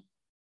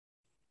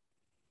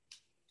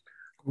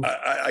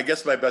I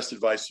guess my best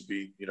advice would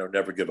be, you know,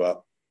 never give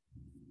up.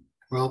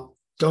 Well,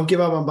 don't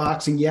give up on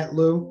boxing yet,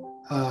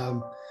 Lou.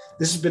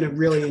 This has been a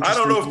really interesting. I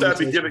don't know if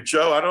that'd be giving,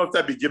 Joe. I don't know if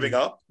that'd be giving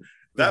up.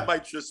 That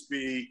might just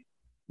be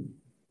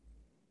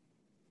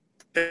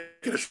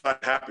taking a shot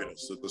at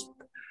happiness at this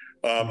point.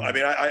 I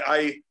mean,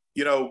 I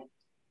you know,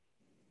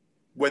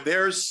 when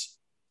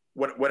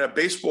a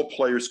baseball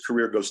player's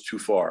career goes too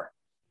far,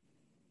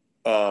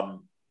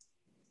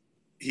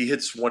 he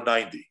hits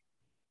 190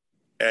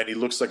 and he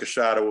looks like a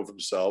shadow of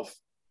himself,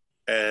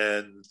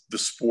 and the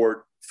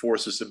sport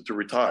forces him to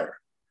retire.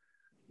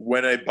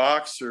 When a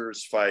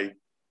boxer's fight,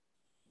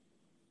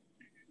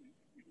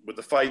 when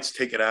the fight's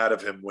taken out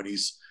of him, when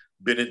he's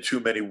been in too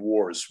many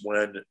wars,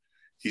 when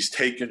he's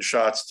taken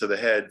shots to the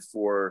head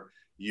for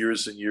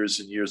years and years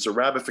and years, the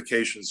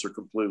ramifications are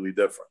completely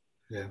different.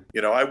 Yeah.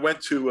 You know, I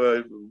went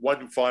to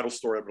one final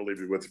story I'm going to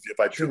leave you with if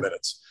I have 2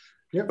 minutes.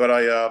 Yep. But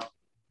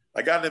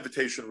I got an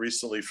invitation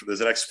recently for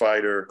there's an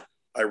ex-fighter,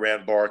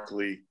 Iran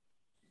Barkley,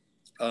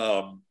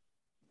 and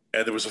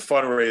there was a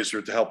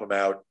fundraiser to help him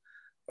out.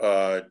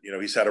 You know,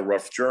 he's had a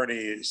rough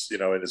journey, you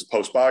know, in his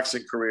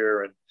post-boxing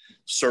career, and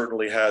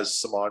certainly has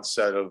some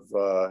onset of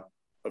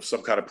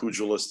some kind of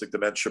pugilistic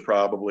dementia,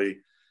 probably.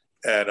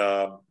 And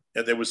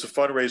there was a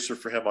fundraiser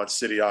for him on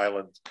City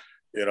Island,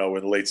 you know,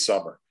 in late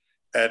summer.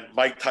 And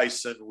Mike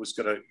Tyson was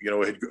going to, you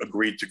know, had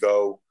agreed to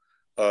go,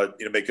 you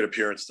know, make an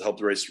appearance to help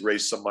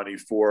raise some money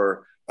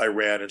for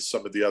Iran and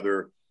some of the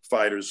other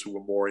fighters who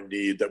were more in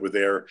need that were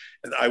there.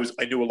 And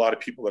I knew a lot of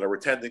people that are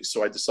attending,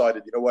 so I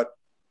decided, you know what,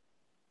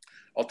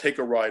 I'll take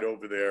a ride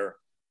over there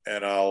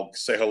and I'll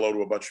say hello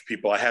to a bunch of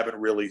people. I haven't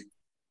really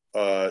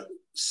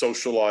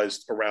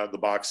socialized around the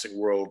boxing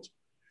world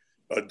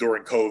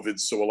during COVID,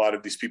 so a lot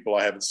of these people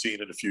I haven't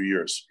seen in a few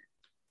years.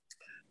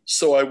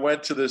 So I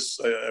went to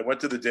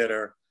the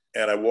dinner.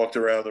 And I walked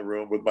around the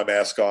room with my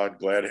mask on,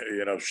 glad,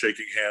 you know,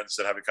 shaking hands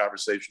and having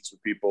conversations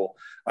with people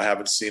I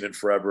haven't seen in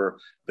forever.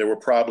 There were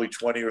probably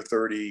 20 or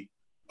 30,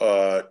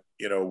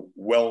 you know,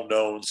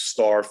 well-known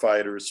star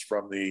fighters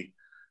from the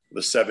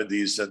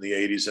 70s and the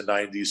 80s and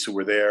 90s who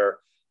were there.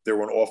 There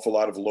were an awful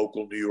lot of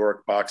local New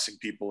York boxing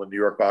people and New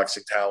York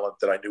boxing talent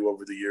that I knew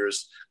over the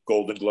years,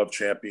 Golden Glove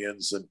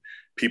champions and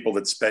people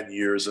that spent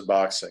years in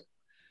boxing.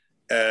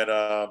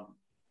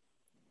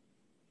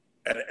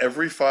 And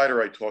every fighter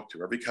I talked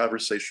to, every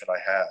conversation I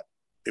had,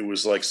 it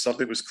was like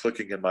something was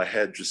clicking in my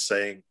head, just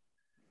saying,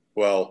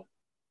 well,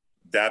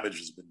 damage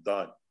has been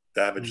done.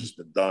 Damage has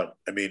been done.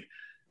 I mean,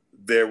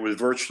 there was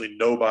virtually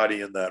nobody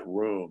in that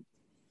room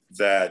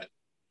that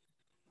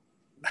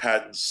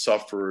hadn't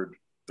suffered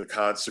the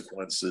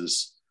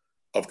consequences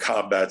of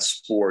combat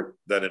sport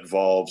that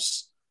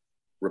involves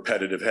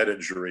repetitive head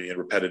injury and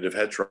repetitive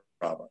head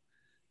trauma.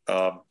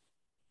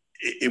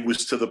 It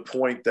was to the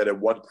point that at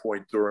one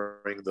point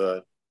during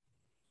the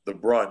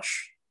brunch,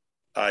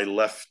 I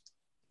left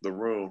the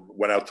room,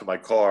 went out to my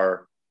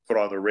car, put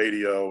on the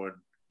radio, and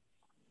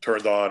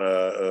turned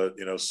on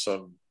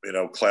some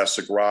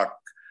classic rock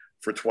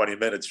for 20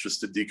 minutes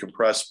just to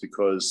decompress,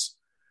 because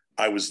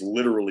I was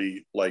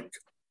literally like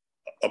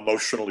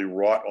emotionally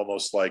wrought,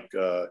 almost like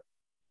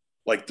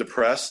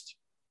depressed.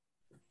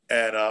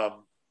 And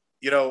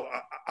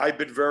I've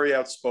been very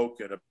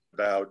outspoken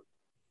about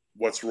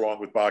what's wrong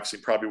with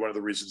boxing. Probably one of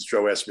the reasons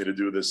Joe asked me to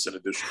do this, in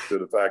addition to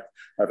the fact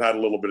I've had a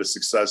little bit of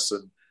success,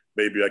 and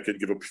maybe I could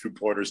give a few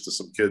pointers to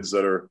some kids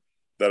that are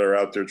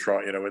out there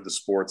trying, in the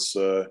sports,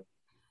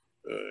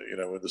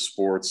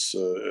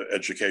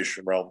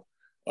 education realm.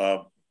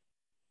 But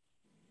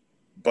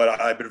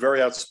I've been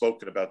very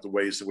outspoken about the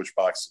ways in which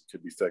boxing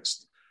can be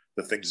fixed,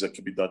 the things that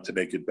can be done to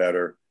make it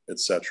better,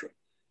 etc.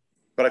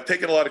 But I've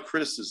taken a lot of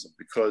criticism,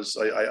 because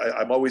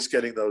I'm always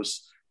getting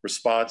those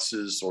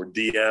responses or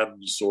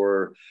DMs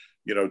or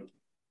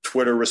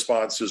Twitter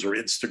responses or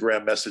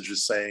Instagram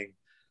messages saying,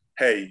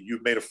 "Hey, you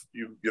made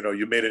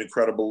an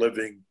incredible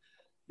living.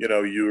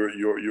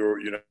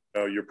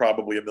 You're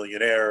probably a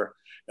millionaire,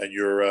 and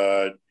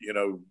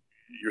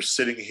you're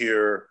sitting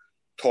here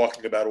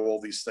talking about all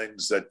these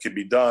things that can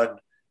be done,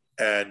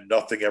 and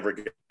nothing ever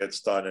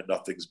gets done, and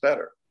nothing's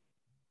better."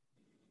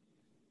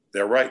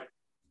 They're right.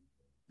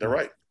 They're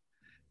right.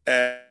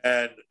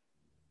 And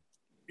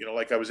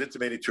like I was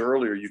intimating to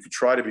earlier, you could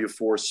try to be a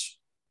force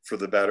for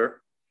the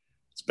better.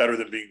 It's better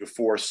than being a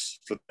force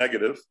for the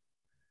negative.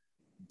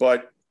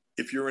 But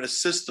if you're in a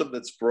system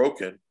that's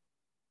broken,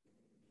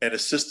 and a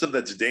system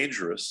that's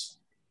dangerous,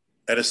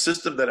 and a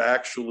system that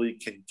actually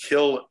can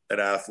kill an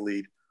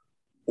athlete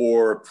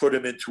or put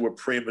him into a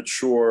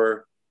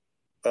premature,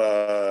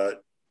 a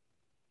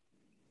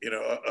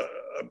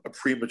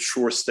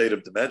premature state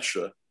of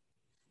dementia,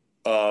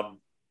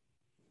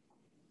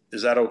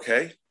 is that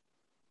okay?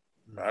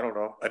 I don't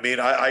know. I mean,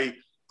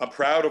 I'm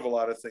proud of a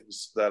lot of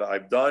things that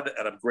I've done,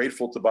 and I'm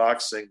grateful to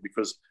boxing,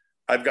 because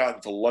I've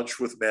gotten to lunch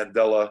with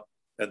Mandela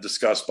and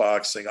discuss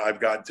boxing. I've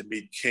gotten to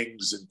meet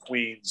kings and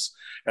queens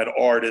and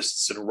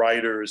artists and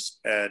writers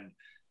and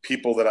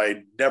people that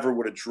I never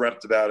would have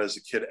dreamt about as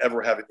a kid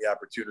ever having the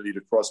opportunity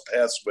to cross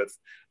paths with.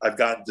 I've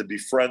gotten to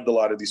befriend a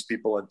lot of these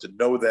people and to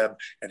know them,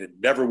 and it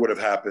never would have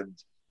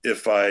happened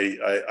if I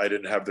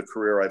didn't have the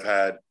career I've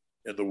had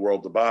in the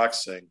world of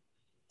boxing.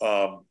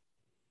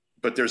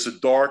 But there's a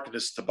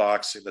darkness to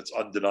boxing that's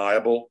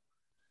undeniable.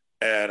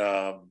 And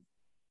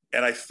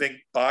I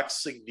think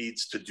boxing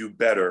needs to do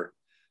better,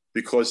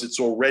 because it's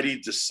already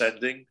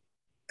descending.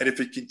 And if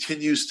it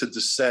continues to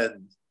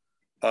descend,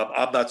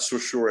 I'm not so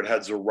sure it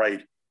has a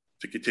right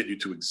to continue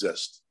to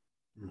exist.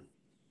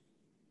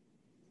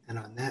 And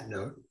on that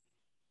note,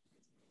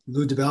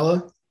 Lou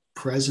DiBella,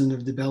 president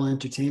of DiBella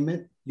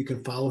Entertainment. You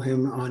can follow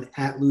him on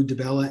 @Lou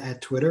DiBella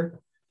at Twitter.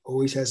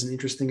 Always has an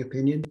interesting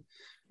opinion.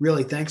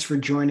 Really, thanks for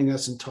joining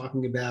us and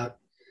talking about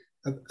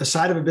a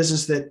side of a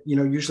business that,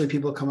 usually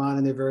people come on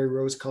and they're very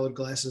rose-colored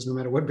glasses, no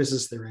matter what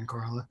business they're in,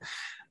 Carla.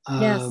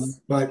 Yes.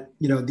 But,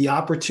 the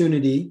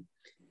opportunity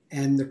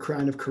and the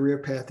kind of career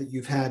path that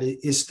you've had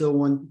is still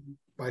one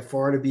by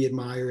far to be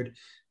admired,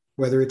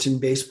 whether it's in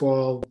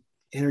baseball,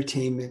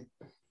 entertainment,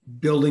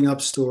 building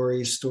up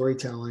stories,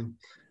 storytelling.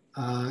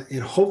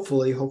 And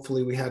hopefully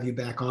we have you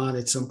back on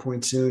at some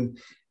point soon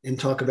and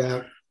talk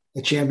about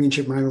a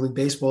championship minor league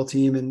baseball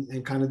team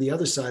and kind of the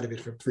other side of it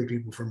for three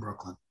people from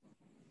Brooklyn.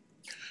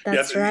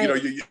 That's right.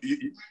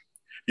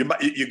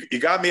 You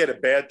got me at a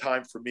bad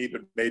time for me,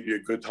 but maybe a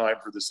good time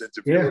for this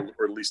interview,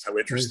 or at least how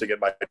interesting it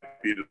might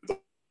be to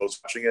those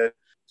watching it.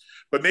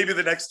 But maybe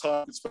the next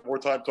time, we spend more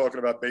time talking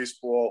about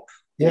baseball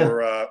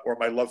or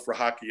my love for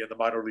hockey and the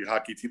minor league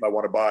hockey team I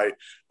want to buy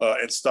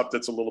and stuff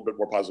that's a little bit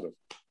more positive.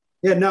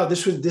 Yeah, no,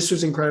 this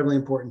was incredibly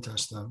important to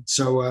us, though.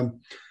 So,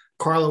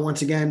 Carla,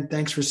 once again,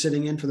 thanks for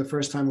sitting in for the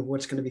first time of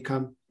what's going to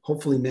become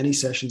hopefully many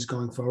sessions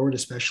going forward,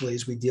 especially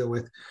as we deal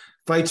with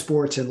fight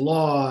sports and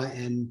law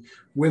and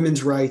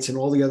women's rights and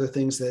all the other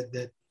things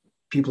that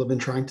people have been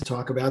trying to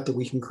talk about that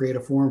we can create a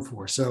forum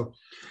for. So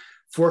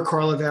for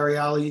Carla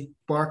Variali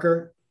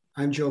Barker,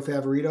 I'm Joe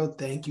Favorito.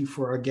 Thank you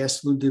for our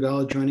guest, Lou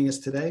DiBella, joining us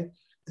today.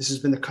 This has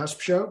been The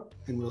Cusp Show,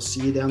 and we'll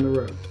see you down the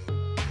road.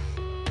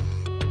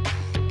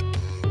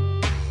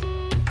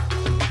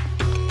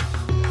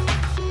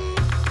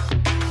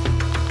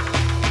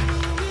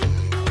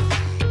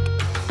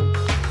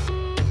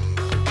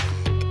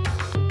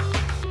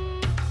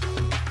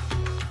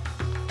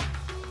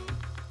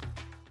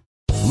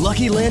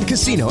 Lucky Land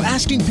Casino,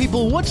 asking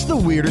people, what's the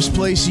weirdest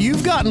place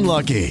you've gotten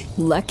lucky?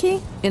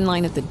 Lucky? In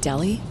line at the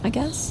deli, I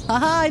guess?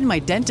 Aha, in my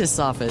dentist's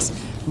office.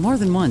 More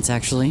than once,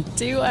 actually.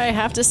 Do I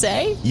have to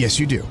say? Yes,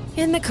 you do.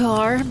 In the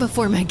car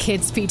before my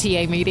kids'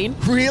 PTA meeting.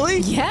 Really?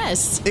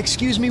 Yes.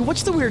 Excuse me,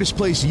 what's the weirdest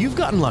place you've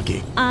gotten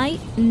lucky? I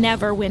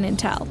never win and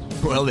tell.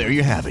 Well, there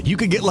you have it. You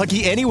can get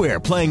lucky anywhere,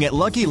 playing at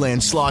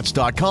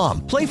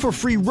LuckyLandSlots.com. Play for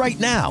free right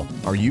now.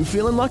 Are you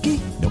feeling lucky?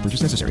 No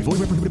purchase necessary. Void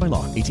where prohibited by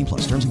law.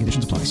 18+. Terms and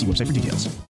conditions apply. See website for details.